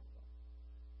nation's capital.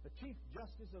 The Chief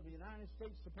Justice of the United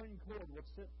States Supreme Court would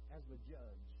sit as the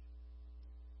judge.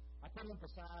 I can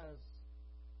emphasize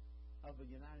of the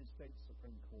United States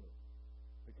Supreme Court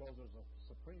because there's a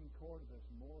Supreme Court that's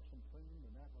more supreme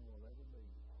than that one will ever be.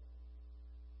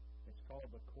 It's called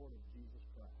the Court of Jesus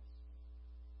Christ.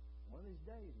 One of these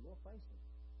days, we'll face Him.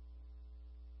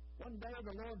 One day,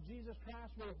 the Lord Jesus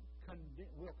Christ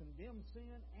will condemn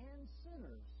sin and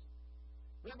sinners.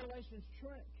 Revelation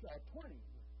 20.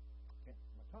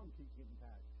 My tongue keeps getting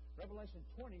tired. Revelation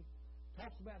 20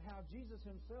 talks about how Jesus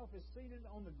Himself is seated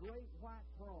on the great white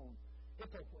throne.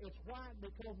 It's white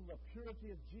because of the purity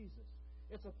of Jesus.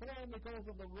 It's a throne because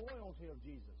of the royalty of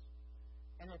Jesus.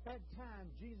 And at that time,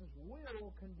 Jesus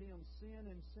will condemn sin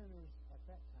and sinners at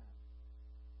that time.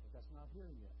 But that's not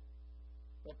here yet.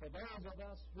 But for those of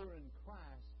us who are in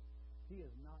Christ, He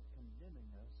is not condemning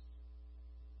us.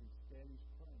 Instead, He's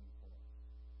praying for us.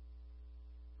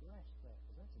 Grasp that,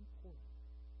 because that's important.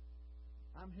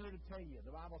 I'm here to tell you,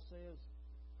 the Bible says,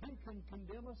 who can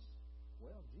condemn us?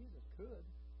 Well, Jesus could.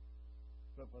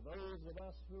 But for those of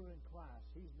us who are in Christ,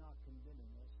 He's not condemning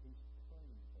us. He's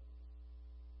praying for us.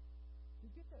 You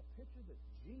get that picture that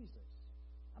Jesus,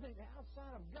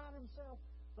 outside of God Himself,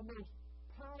 the most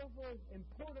powerful,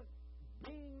 important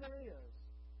being there is,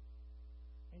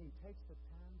 and He takes the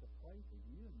time to pray for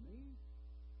you and me?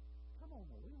 Come on,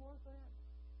 are we worth that?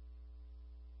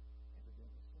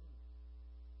 Evidently so.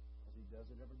 Because He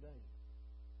does it every day.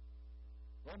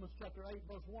 Romans chapter 8,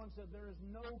 verse 1 said, there is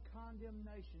no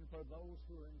condemnation for those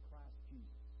who are in Christ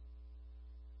Jesus.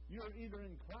 You're either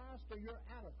in Christ or you're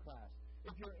out of Christ.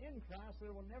 If you're in Christ,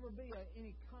 there will never be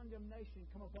any condemnation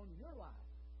come upon your life.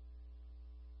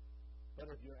 But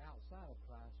if you're outside of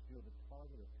Christ, you're the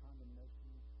target of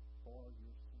condemnation for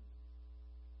your sin.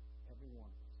 Every one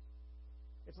of us.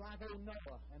 It's like old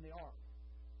Noah and the ark.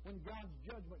 When God's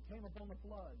judgment came upon the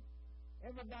flood,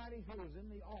 everybody who was in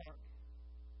the ark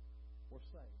were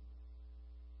saved.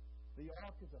 The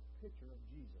ark is a picture of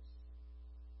Jesus.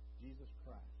 Jesus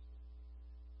Christ.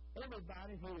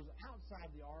 Everybody who was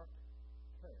outside the ark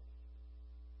perished.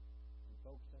 And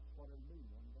folks, that's what it'll be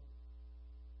one day.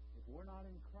 If we're not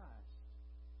in Christ,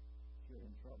 you're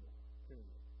in trouble.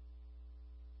 Period.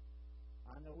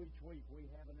 I know each week we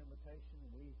have an invitation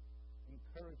and we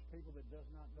encourage people that does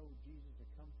not know Jesus to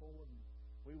come forward, and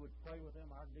we would pray with them.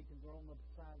 Our deacons are on the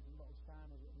sides in most time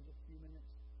in just a few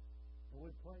minutes. And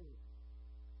we'd pray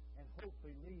and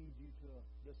hopefully lead you to a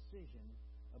decision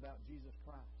about Jesus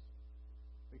Christ.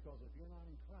 Because if you're not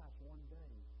in Christ, one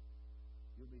day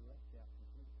you'll be left out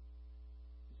completely.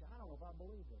 You say, I don't know if I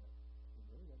believe that. It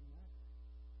really doesn't matter.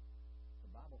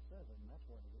 The Bible says it, and that's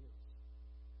what it is.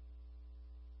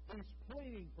 He's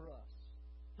pleading for us.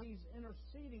 He's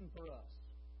interceding for us.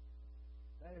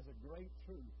 That is a great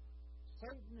truth.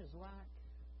 Satan is like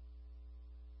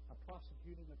a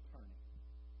prosecuting attorney.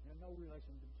 No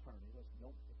relation to attorney. If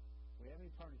we have any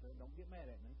attorneys there, don't get mad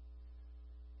at me.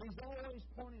 He's always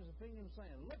pointing his finger and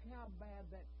saying, look how bad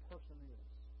that person is.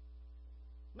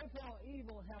 Look how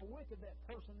evil, how wicked that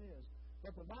person is.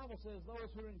 But the Bible says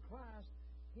those who are in Christ,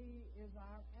 He is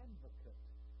our advocate.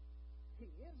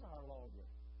 He is our lawyer.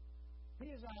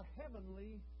 He is our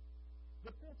heavenly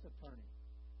defense attorney.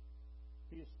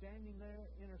 He is standing there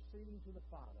interceding to the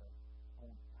Father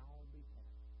on our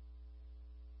behalf.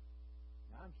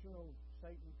 Now, I'm sure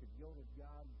Satan could go to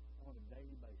God on a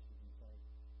daily basis and say,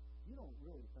 you don't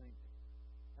really think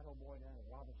that old boy down at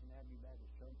Robertson Avenue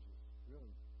Baptist Church is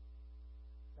really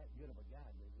that good of a guy,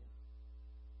 do you?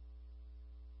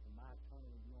 And my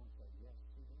attorney would go and say, yes,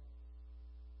 he is.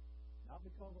 Not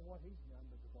because of what he's done,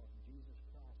 but because Jesus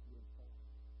Christ did for him.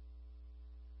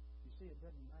 You see, it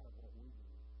doesn't matter what we do.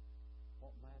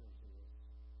 What matters is,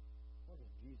 what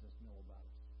does Jesus know about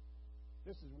us?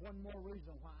 This is one more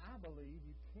reason why I believe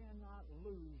you cannot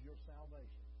lose your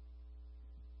salvation.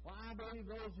 Why I believe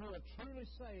those who are truly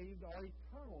saved are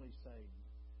eternally saved.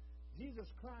 Jesus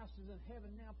Christ is in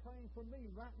heaven now praying for me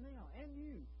right now, and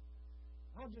you.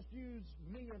 I'll just use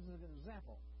me as an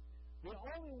example. The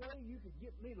only way you could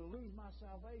get me to lose my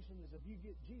salvation is if you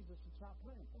get Jesus to stop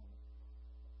praying for me.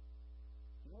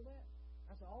 You know that?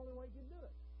 That's the only way you can do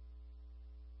it.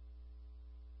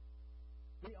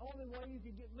 The only way you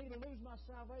can get me to lose my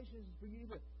salvation is for you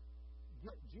to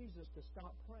get Jesus to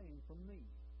stop praying for me.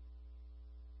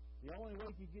 The only way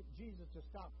you get Jesus to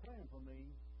stop praying for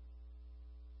me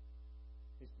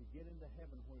is to get into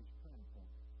heaven where He's praying for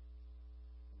me.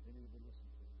 And then He will listen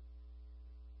to you.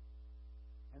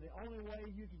 And the only way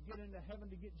you can get into heaven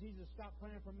to get Jesus to stop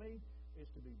praying for me is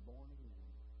to be born again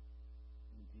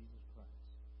in Jesus Christ.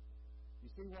 You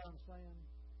see what I'm saying?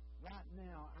 Right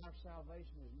now, our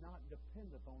salvation is not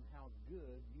dependent on how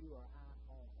good you or I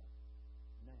are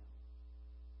now.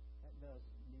 That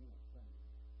doesn't mean a thing.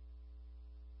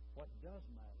 What does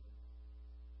matter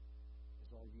is,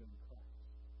 are you in Christ?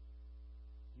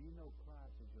 Do you know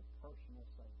Christ as your personal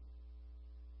Savior?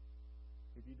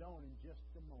 If you don't, in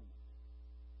just a moment,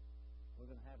 we're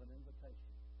going to have an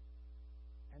invitation.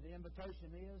 And the invitation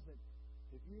is that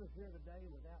if you're here today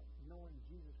without knowing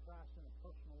Jesus Christ in a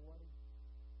personal way,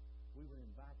 we would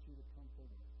invite you to come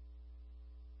forward.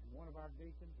 And one of our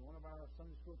deacons, one of our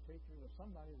Sunday school teachers, or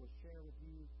somebody will share with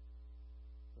you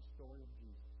the story of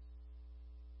Jesus.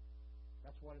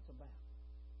 That's what it's about.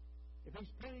 If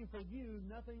He's praying for you,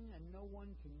 nothing and no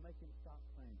one can make Him stop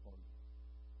praying for you.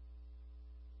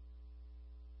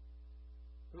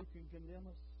 Who can condemn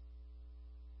us?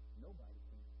 Nobody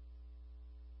can.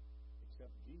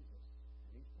 Except Jesus,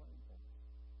 and He's praying for us.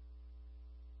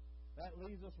 That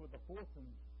leaves us with the fourth and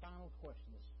final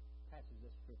question, this passage of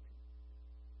Scripture.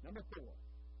 Number 4,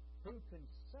 who can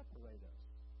separate us?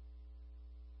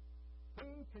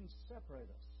 Who can separate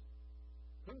us?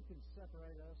 Who can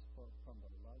separate us from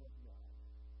the love of God?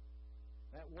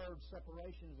 That word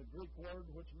separation is a Greek word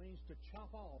which means to chop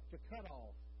off, to cut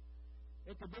off.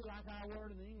 It could be like our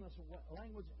word in the English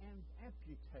language, and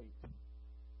amputate.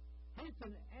 Who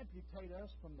can amputate us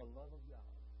from the love of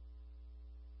God?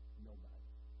 Nobody.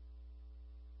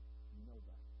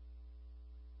 Nobody.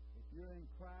 If you're in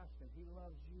Christ and He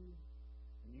loves you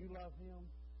and you love Him,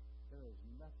 there is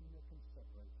nothing that can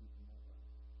separate you from that love.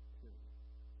 Period.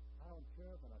 I don't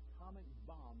care if an atomic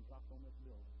bomb dropped on this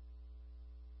building.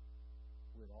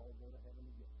 We'd all go to heaven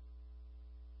together.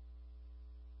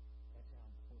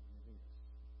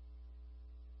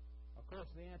 course,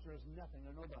 the answer is nothing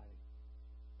or nobody.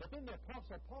 But then the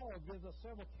Apostle Paul gives us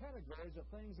several categories of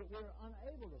things that we're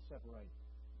unable to separate.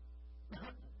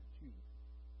 Excuse me.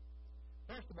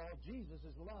 First of all, Jesus'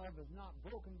 love is not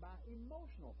broken by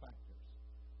emotional factors.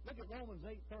 Look at Romans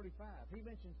 8:35. He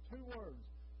mentions two words,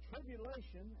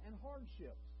 tribulation and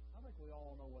hardships. I think we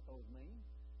all know what those mean.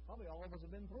 Probably all of us have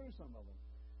been through some of them.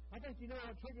 I think you know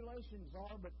what tribulations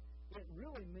are, but it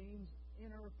really means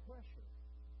inner pressure.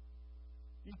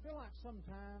 Do you feel like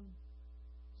sometimes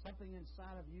something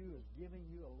inside of you is giving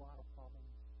you a lot of problems?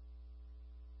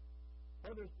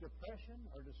 Whether it's depression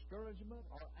or discouragement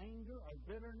or anger or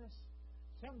bitterness,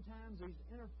 sometimes these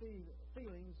inner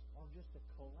feelings are just a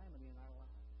calamity in our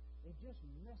lives. It just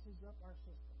messes up our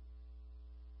system.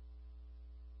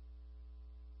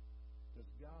 Does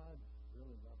God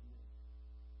really love me?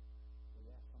 We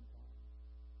ask sometimes.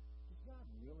 Does God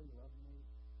really love me?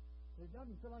 It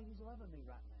doesn't feel like He's loving me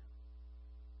right now.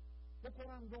 Look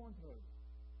what I'm going through.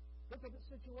 Look at the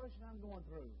situation I'm going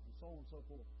through, and so on and so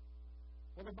forth.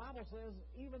 Well, the Bible says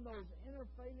even those inner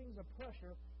feelings of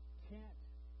pressure can't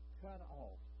cut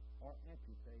off or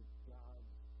amputate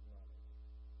God's love.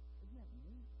 Isn't that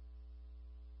neat?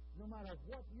 No matter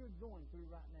what you're going through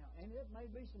right now, and it may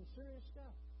be some serious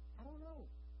stuff. I don't know.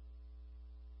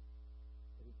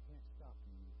 But it can't stop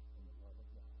you from the love of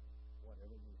God,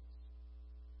 whatever it is.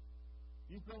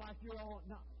 You feel like you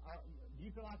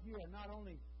are not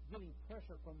only getting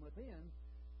pressure from within,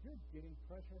 you're getting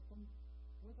pressure from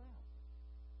without.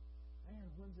 Man,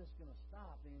 when's this going to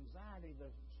stop? The anxiety, the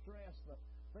stress, the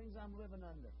things I'm living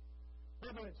under.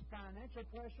 Whether it's financial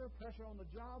pressure, pressure on the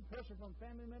job, pressure from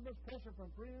family members, pressure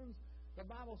from friends, the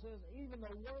Bible says even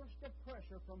the worst of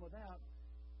pressure from without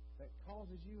that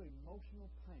causes you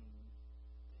emotional pain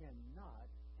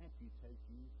cannot amputate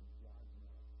you from God's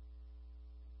love.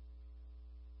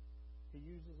 He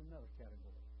uses another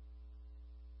category.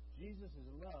 Jesus'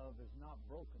 love is not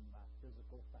broken by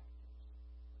physical factors.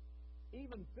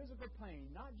 Even physical pain,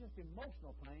 not just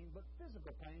emotional pain, but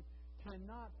physical pain,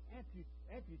 cannot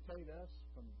amputate us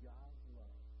from God's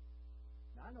love.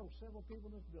 Now, I know several people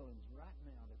in this building right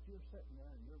now that you're sitting there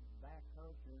and your back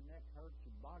hurts, your neck hurts,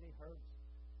 your body hurts,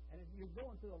 and you're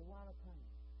going through a lot of pain.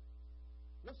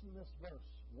 Listen to this verse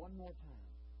one more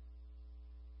time.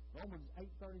 Romans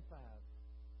 8:35.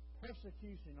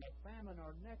 Persecution or famine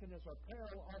or nakedness or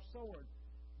peril or sword,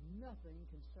 nothing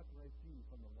can separate you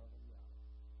from the love of God.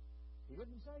 He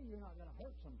didn't say you're not going to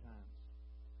hurt sometimes.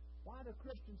 Why do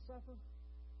Christians suffer?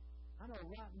 I know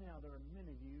right now there are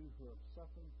many of you who are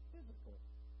suffering physically.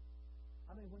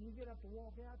 I mean, when you get up to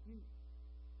walk out, you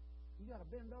got to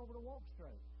bend over to walk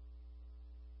straight.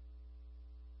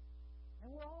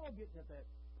 And we're all getting at that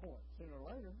point sooner or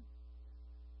later.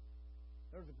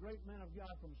 There's a great man of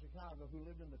God from Chicago who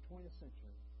lived in the 20th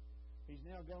century. He's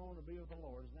now gone on to be with the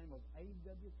Lord. His name was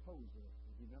A.W. Tozer.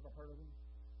 If you've never heard of him,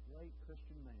 great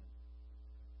Christian man.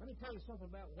 Let me tell you something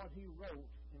about what he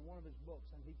wrote in one of his books,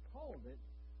 and he called it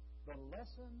The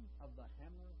Lesson of the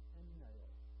Hammer and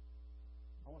Nail.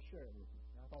 I want to share it with you.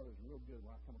 I thought it was real good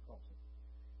when I come across it.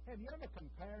 Have you ever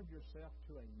compared yourself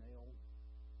to a nail?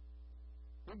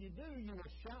 When you do, you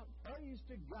will shout praise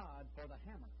to God for the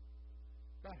hammer.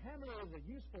 The hammer is a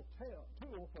useful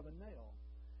tool for the nail.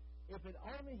 If it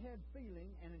only had feeling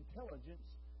and intelligence,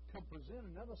 could present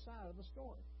another side of the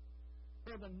story.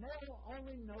 For the nail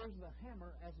only knows the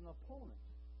hammer as an opponent,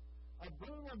 a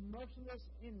brutal, merciless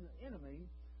enemy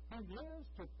who lives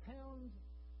to pound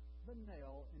the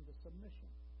nail into submission,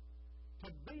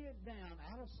 to beat it down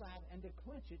out of sight and to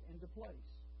clinch it into place.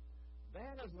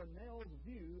 That is the nail's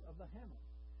view of the hammer.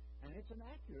 And it's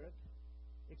inaccurate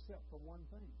except for one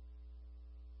thing.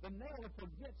 The nail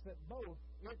forgets that both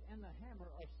it and the hammer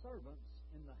are servants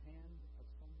in the hand of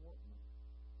some workman.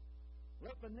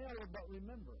 Let the nailer but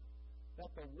remember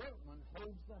that the workman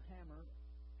holds the hammer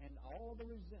and all the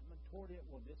resentment toward it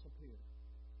will disappear.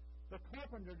 The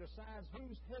carpenter decides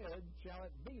whose head shall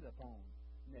it beat upon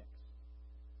next.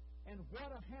 And what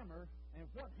hammer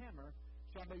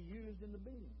shall be used in the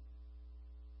beating.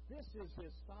 This is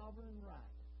his sovereign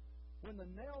right. When the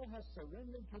nail has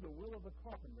surrendered to the will of the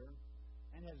carpenter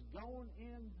and has gotten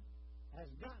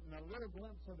a little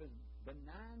glimpse of his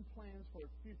benign plans for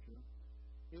its future,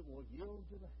 it will yield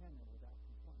to the hammer without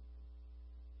complaint.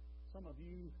 Some of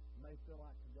you may feel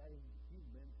like today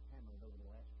you've been hammered over the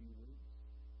last few weeks.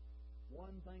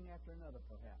 One thing after another,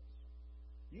 perhaps.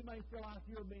 You may feel like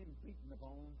you're being beaten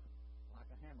upon like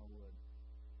a hammer would.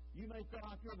 You may feel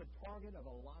like you're the target of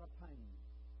a lot of pain.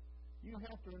 You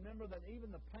have to remember that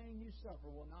even the pain you suffer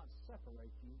will not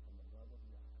separate you from the love of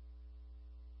God.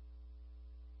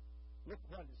 Look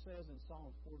what it says in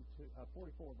Psalm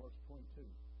 44, verse 22.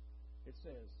 It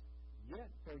says, "Yet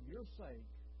for your sake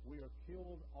we are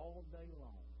killed all day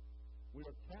long. We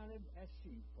are counted as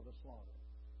sheep for the slaughter.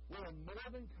 We are more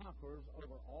than conquerors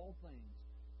over all things,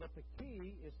 but the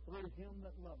key is through Him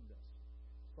that loved us."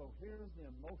 So here's the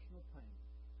emotional pain.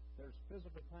 There's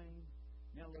physical pain.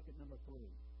 Now look at number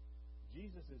 3.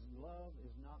 Jesus' love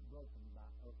is not broken by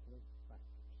earthly factors.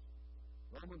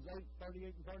 Romans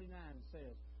 8:38 and 39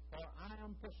 says, "For I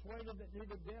am persuaded that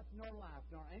neither death nor life,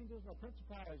 nor angels, nor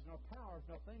principalities, nor powers,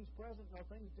 nor things present, nor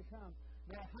things to come,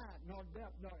 nor height, nor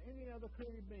depth, nor any other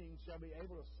created being shall be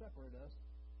able to separate us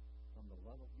from the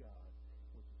love of God,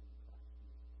 which is in Christ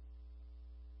Jesus."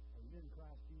 Are you in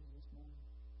Christ Jesus this morning?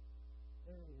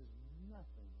 There is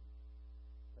nothing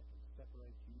that can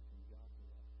separate you from God's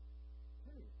love.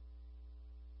 Period.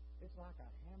 It's like a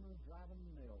hammer driving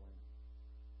a nail in it.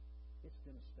 It's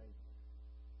going to stay there.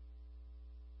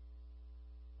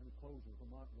 Let me close with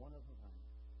one other thing.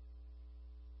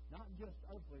 Not just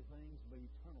earthly things, but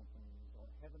eternal things or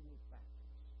heavenly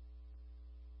factors.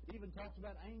 It even talks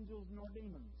about angels nor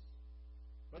demons.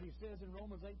 But he says in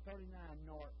Romans 8:39,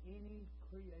 "Nor any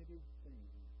created thing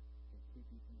can keep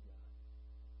you from God."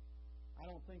 I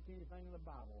don't think anything in the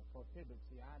Bible prohibits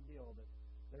the ideal that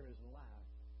there is life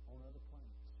on other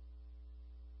planets.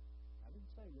 I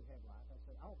didn't say we have life. I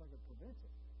said I don't think it prevents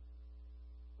it.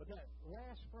 But that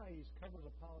last phrase covers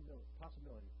a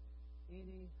possibility.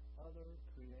 Any other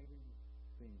created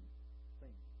thing.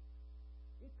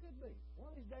 It could be. One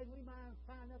of these days we might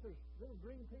find out there's little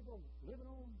green people living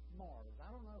on Mars. I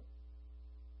don't know.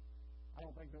 I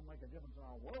don't think it'll make a difference in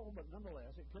our world, but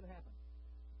nonetheless, it could happen.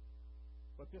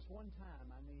 But this one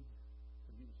time, I need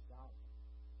for you to stop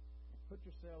and put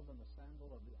yourselves in the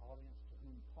sandal of the audience to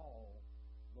whom Paul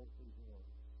wrote these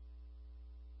words.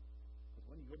 Because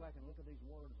when you go back and look at these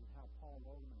words and how Paul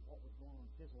wrote them and what was going on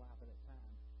in his life at that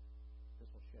time,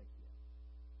 this will shake you.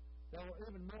 They were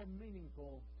even more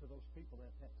meaningful to those people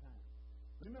at that time.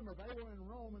 Remember, they were in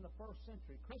Rome in the first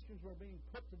century. Christians were being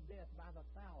put to death by the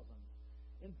thousands.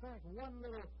 In fact, one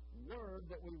little word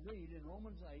that we read in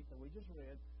Romans 8 that we just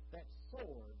read, that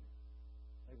sword,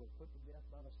 they were put to death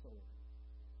by the sword.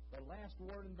 The last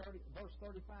word in verse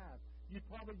 35, you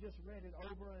probably just read it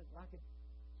over it like a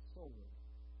sword.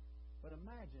 But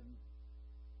imagine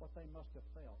what they must have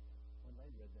felt when they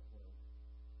read that word.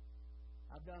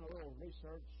 I've done a little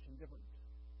research on different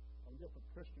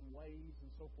Christian ways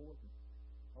and so forth. And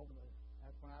when I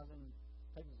was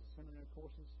taking some seminary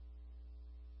courses,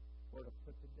 were to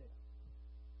put to death.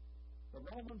 The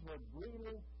Romans were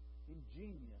brutal,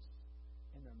 ingenious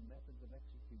in their methods of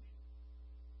execution.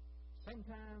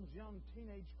 Sometimes young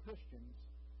teenage Christians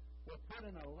were put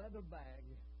in a leather bag,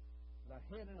 their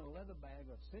head in a leather bag,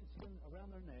 a cinch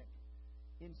around their neck.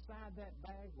 Inside that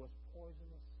bag was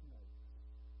poisonous snakes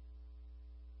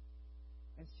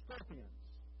and scorpions.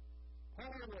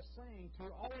 Paul was saying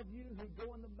to all of you who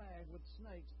go in the bag with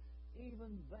snakes,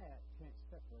 even that can't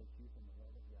separate you from the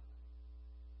love of God.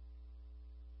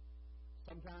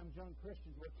 Sometimes young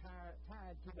Christians were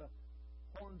tied to the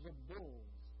horns of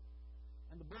bulls,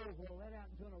 and the bulls were let out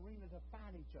into an arena to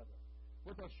fight each other.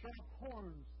 With their sharp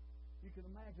horns, you can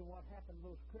imagine what happened to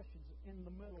those Christians in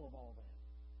the middle of all that.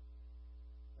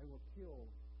 They were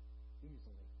killed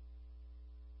easily.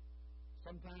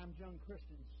 Sometimes young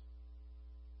Christians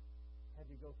had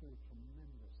to go through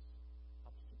tremendous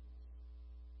obstacles.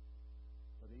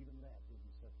 But even that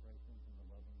didn't separate them from the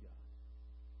love of God.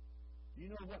 Do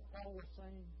you know what Paul was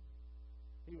saying?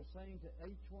 He was saying to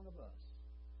each one of us,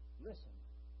 listen,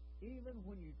 even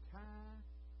when they tie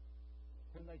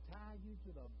you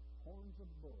to the horns of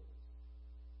bulls,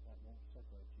 that won't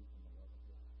separate you from the love of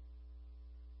God.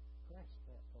 Grasp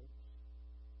that, folks.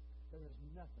 There is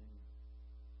nothing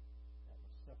that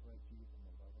will separate you from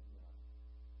the love of God.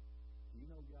 Do you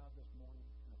know God this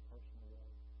morning in a personal way?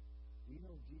 Do you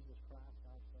know Jesus Christ,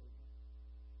 our Savior?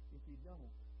 If you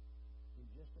don't, in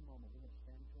just a moment, we're going to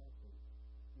stand to our feet.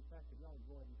 In fact, if y'all would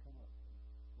go ahead and come up,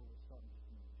 we'll start in just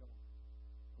a minute. Y'all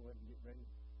go ahead and get ready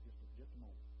just a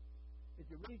moment. If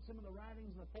you read some of the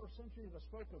writings in the first century, they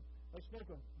spoke of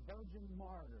virgin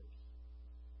martyrs.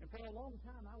 And for a long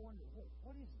time, I wondered,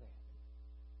 what is that?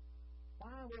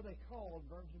 Why were they called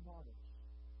virgin martyrs?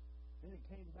 Then it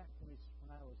came back to me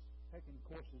when I was taking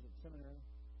courses at seminary.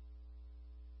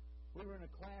 We were in a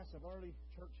class of early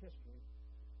church history,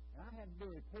 and I had to do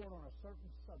a report on a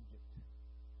certain subject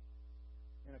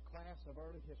in a class of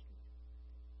early history.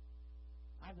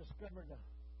 I discovered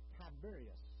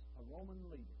Tiberius, a Roman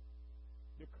leader,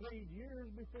 decreed years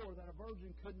before that a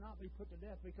virgin could not be put to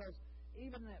death because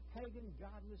even in that pagan,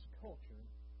 godless culture,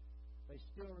 they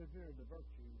still revered the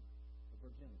virtue of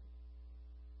virginity.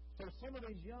 So some of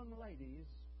these young ladies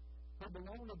who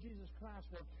belonged to Jesus Christ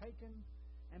were taken,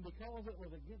 and because it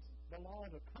was against the law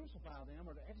to crucify them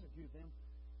or to execute them,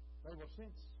 they were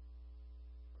since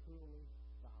cruelly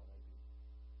violated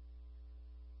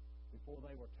before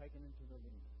they were taken into the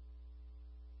arena.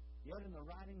 Yet in the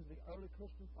writings of the early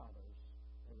Christian fathers,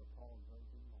 they were called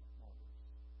virgin martyrs.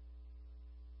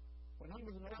 When he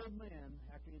was an old man,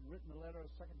 after he had written the letter of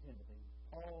 2 Timothy,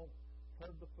 Paul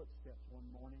heard the footsteps one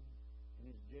morning in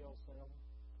his jail cell.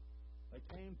 They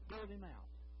came, pulled him out.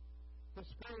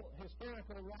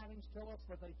 Historical writings tell us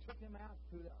that they took him out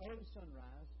to the early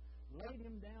sunrise, laid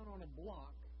him down on a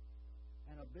block,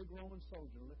 and a big Roman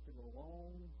soldier lifted a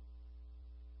long,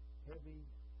 heavy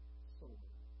sword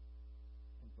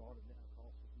and brought it down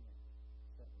across his neck,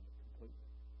 settling it completely.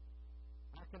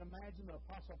 I can imagine the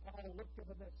Apostle Paul looked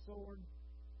up at that sword,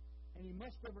 and he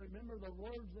must have remembered the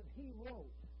words that he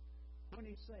wrote when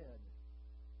he said,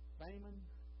 "Famine,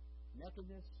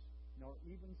 nakedness, nor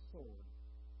even sword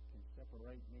can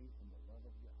separate me from the love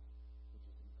of God, which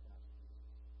is in Christ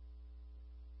Jesus."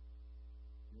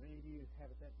 Do any of you have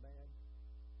it that bad?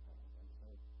 I don't think so.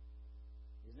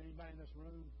 Is anybody in this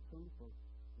room who, for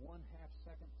 1/2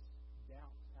 second,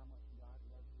 doubts how much God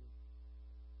loves you?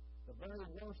 The very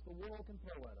worst the world can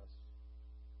throw at us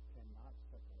cannot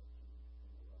separate you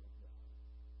from the love of God.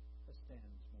 Let's stand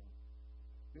this morning.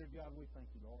 Dear God, we thank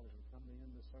you, Lord, as we come to the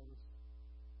end of the service.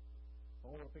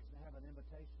 Lord, we're fixing to have an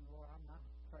invitation, Lord. My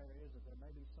prayer is that there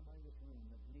may be somebody in this room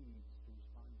that needs to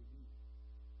respond to you.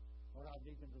 Lord, our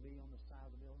deacons will be on the side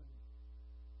of the building.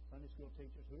 Sunday school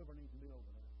teachers, whoever needs to be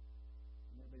over there.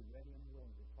 And they'll be ready and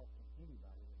willing to talk to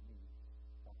anybody that needs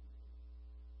talking to.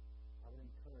 I would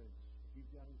encourage, if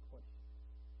you've got any questions,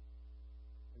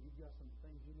 or you've got some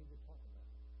things you need to talk about,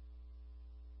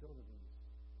 go to these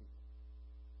people.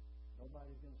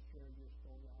 Nobody's going to share your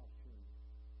story, I'll share you.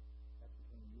 That's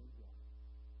between you and God.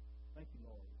 Thank you,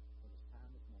 Lord, for this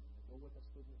time this morning. Go with us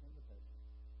through this invitation.